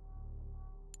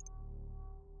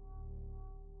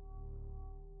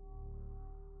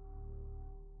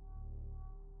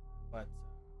 But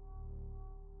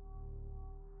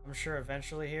I'm sure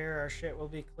eventually here our shit will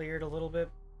be cleared a little bit.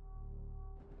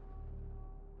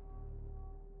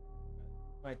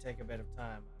 But it might take a bit of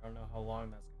time. I don't know how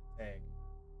long that's going to take.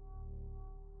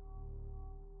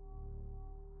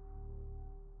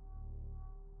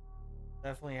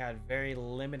 Definitely had very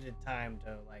limited time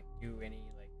to like do any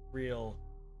like real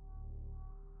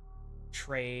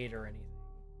trade or anything.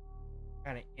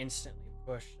 Kind of instantly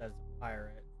pushed as a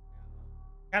pirate.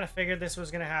 Kind of figured this was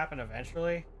going to happen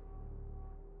eventually.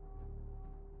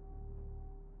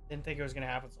 Didn't think it was going to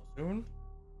happen so soon.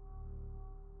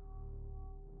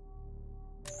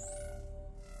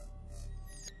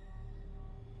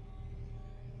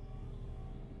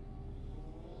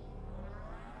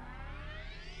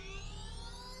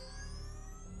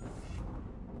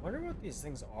 I wonder what these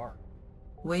things are.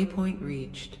 Waypoint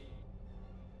reached.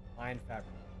 Mine fabric.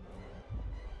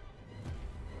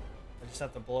 I just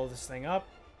have to blow this thing up.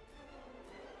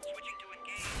 Switching to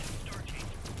engage. Star chaser.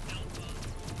 Alpha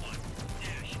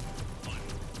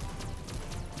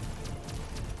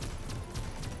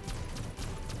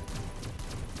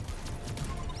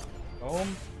 1-1. Boom.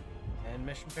 And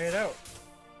mission paid out.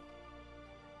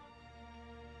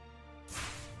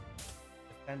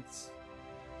 Defense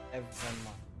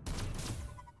everyone.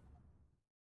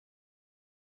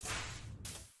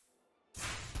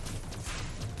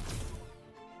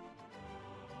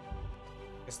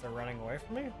 Guess they're running away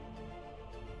from me?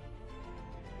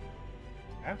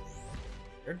 Okay.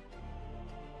 Weird.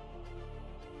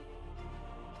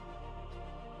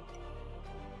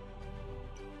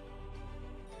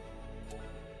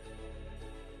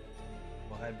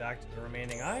 We'll head back to the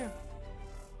remaining eye.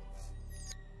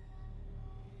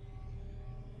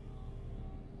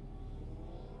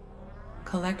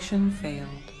 Collection failed.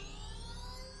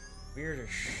 Weird as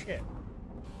shit.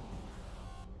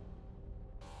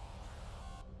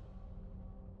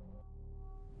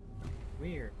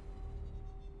 Weird.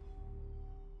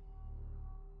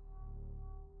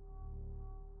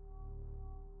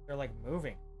 They're like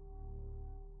moving.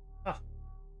 Huh.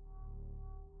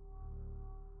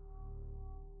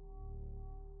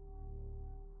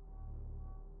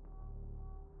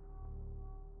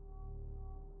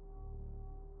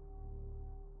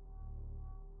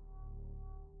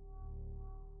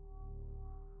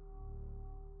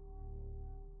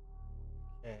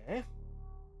 Okay.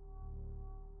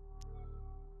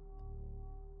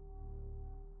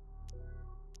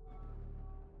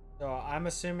 So I'm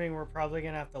assuming we're probably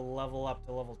gonna have to level up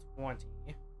to level 20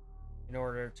 in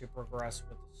order to progress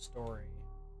with the story.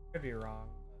 Could be wrong,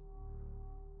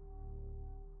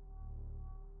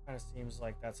 but kind of seems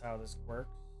like that's how this works.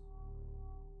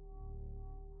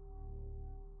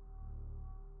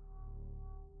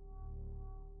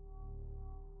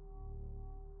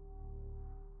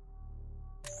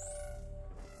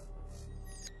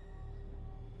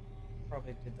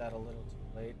 Probably did that a little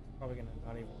too late. Probably gonna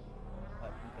not even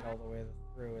let me get all the way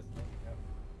through with it. Yep.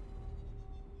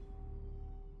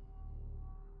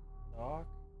 Dock.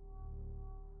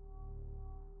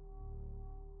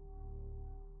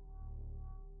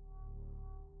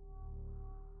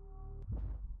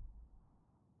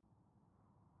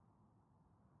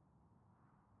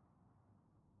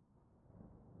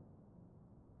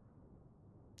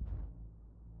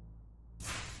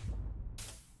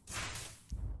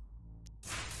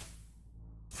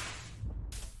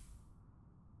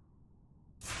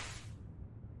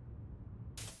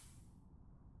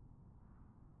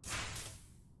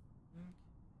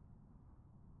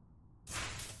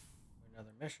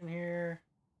 Another mission here.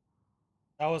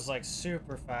 That was like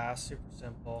super fast, super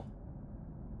simple.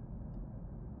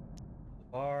 The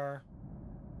bar.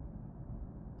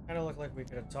 Kind of looked like we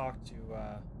could have talked to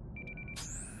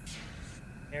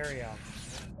Harry out.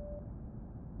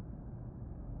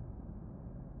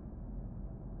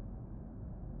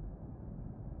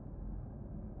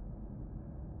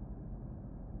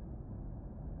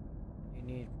 You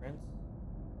need Prince.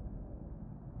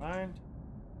 Mind.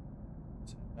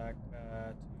 Let's head back to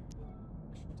the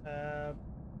mission tab.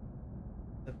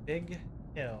 The Big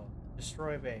Hill.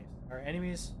 Destroy base. Our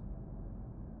enemies.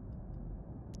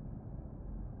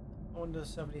 1 to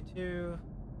 72.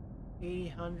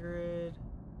 800.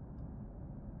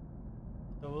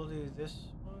 So we'll do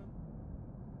this one.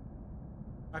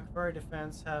 Akbari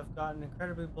Defense have gotten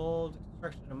incredibly bold.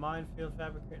 Construction of minefield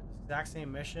fabricated. The exact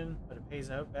same mission, but it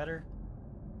pays out better.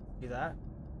 Do that.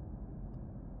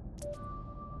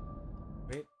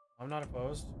 Wait, I'm not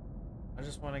opposed. I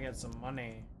just want to get some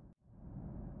money.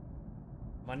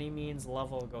 Money means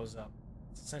level goes up.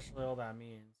 That's essentially all that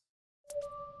means.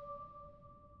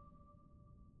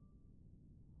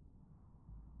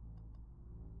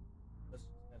 Let's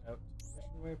just head out to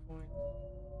the mission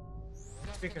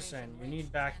waypoint. Speaker send, you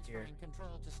need back here.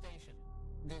 Control to station.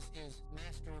 This is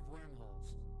Master of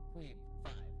Wormholes. Queen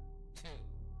 5-2.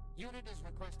 Unit is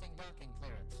requesting docking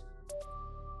clearance.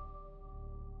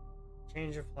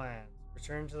 Change of plans.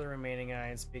 Return to the remaining eye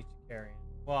and speak to Carrion.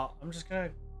 Well, I'm just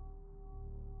gonna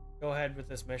go ahead with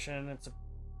this mission. It's a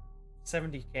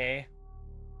 70k.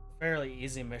 Fairly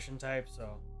easy mission type,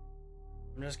 so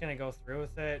I'm just gonna go through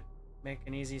with it, make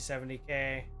an easy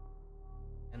 70k,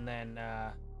 and then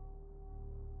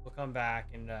we'll come back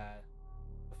and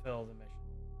fulfill the mission.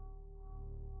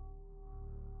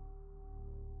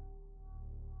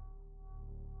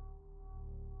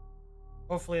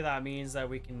 Hopefully that means that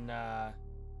we can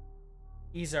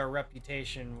ease our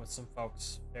reputation with some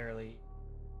folks fairly.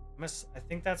 I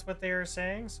think that's what they were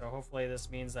saying, so hopefully this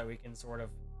means that we can sort of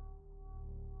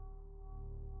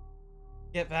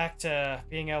get back to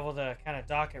being able to kind of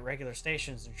dock at regular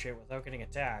stations and shit without getting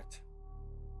attacked.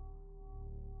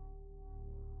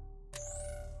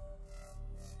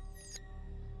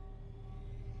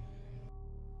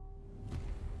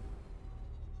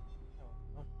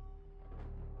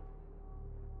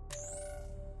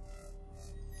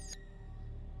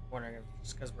 Wondering if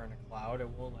just because we're in a cloud, it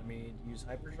won't let me use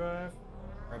hyperdrive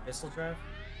or abyssal drive.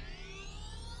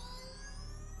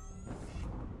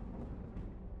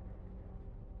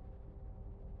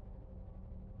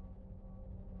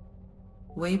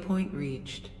 Waypoint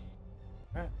reached.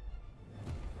 Alright.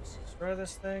 Let's destroy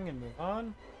this thing and move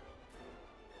on.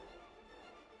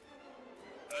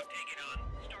 I've taken on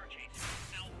Star Chaser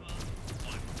Alpha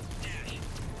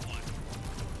 1-1.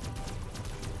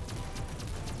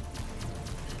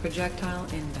 Projectile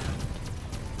inbound.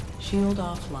 Shield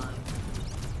offline.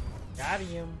 Got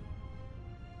him.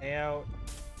 Stay out.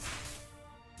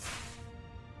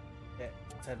 Okay,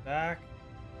 let's head back.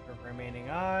 For remaining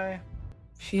eye.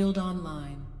 Shield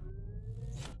online.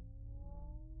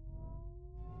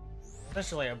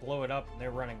 Essentially, I blow it up and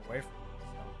they're running away from me.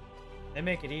 So. They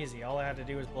make it easy. All I had to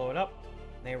do was blow it up,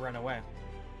 and they run away.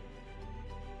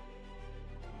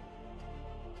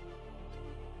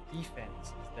 Defense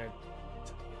is their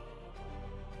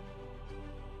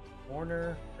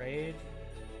Warner, Rage.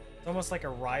 It's almost like a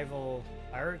rival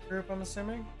pirate group, I'm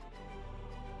assuming.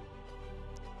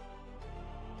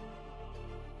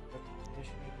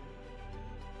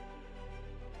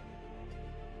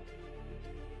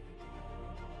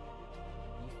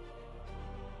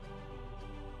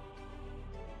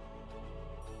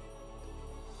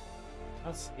 I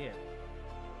don't see it.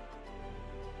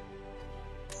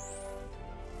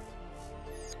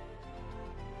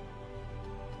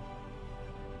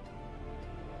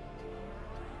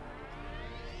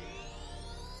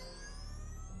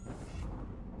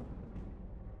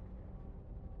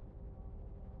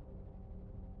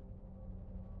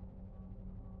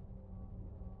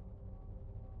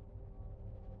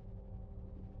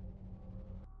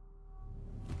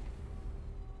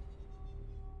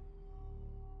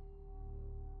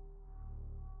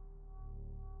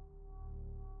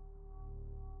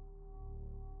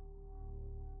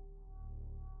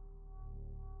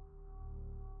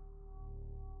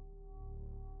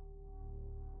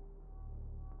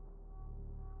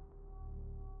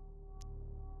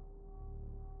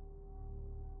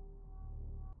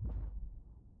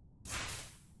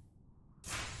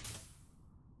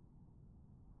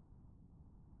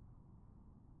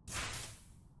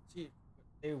 See,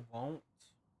 they won't.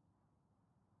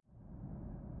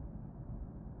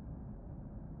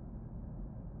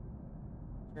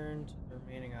 Turn to the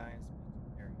remaining eye and speak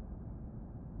to Mary.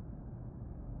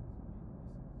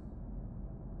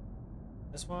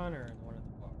 This one or the one at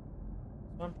the bottom?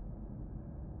 This one?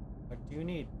 What do you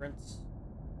need, Prince?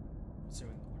 I'm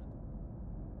assuming the one at the bottom.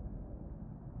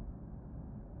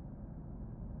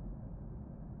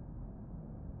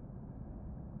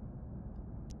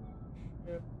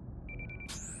 Yep.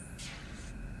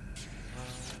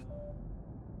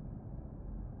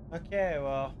 Okay,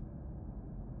 well,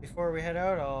 before we head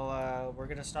out, we're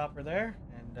gonna stop her there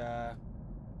and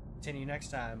continue next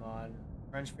time on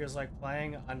Reng Feels Like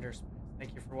Playing Underspace.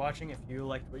 Thank you for watching. If you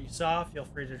liked what you saw, feel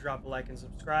free to drop a like and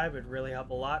subscribe. It'd really help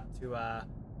a lot to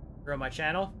grow my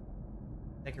channel.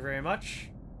 Thank you very much.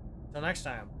 Until next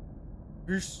time.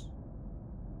 Peace.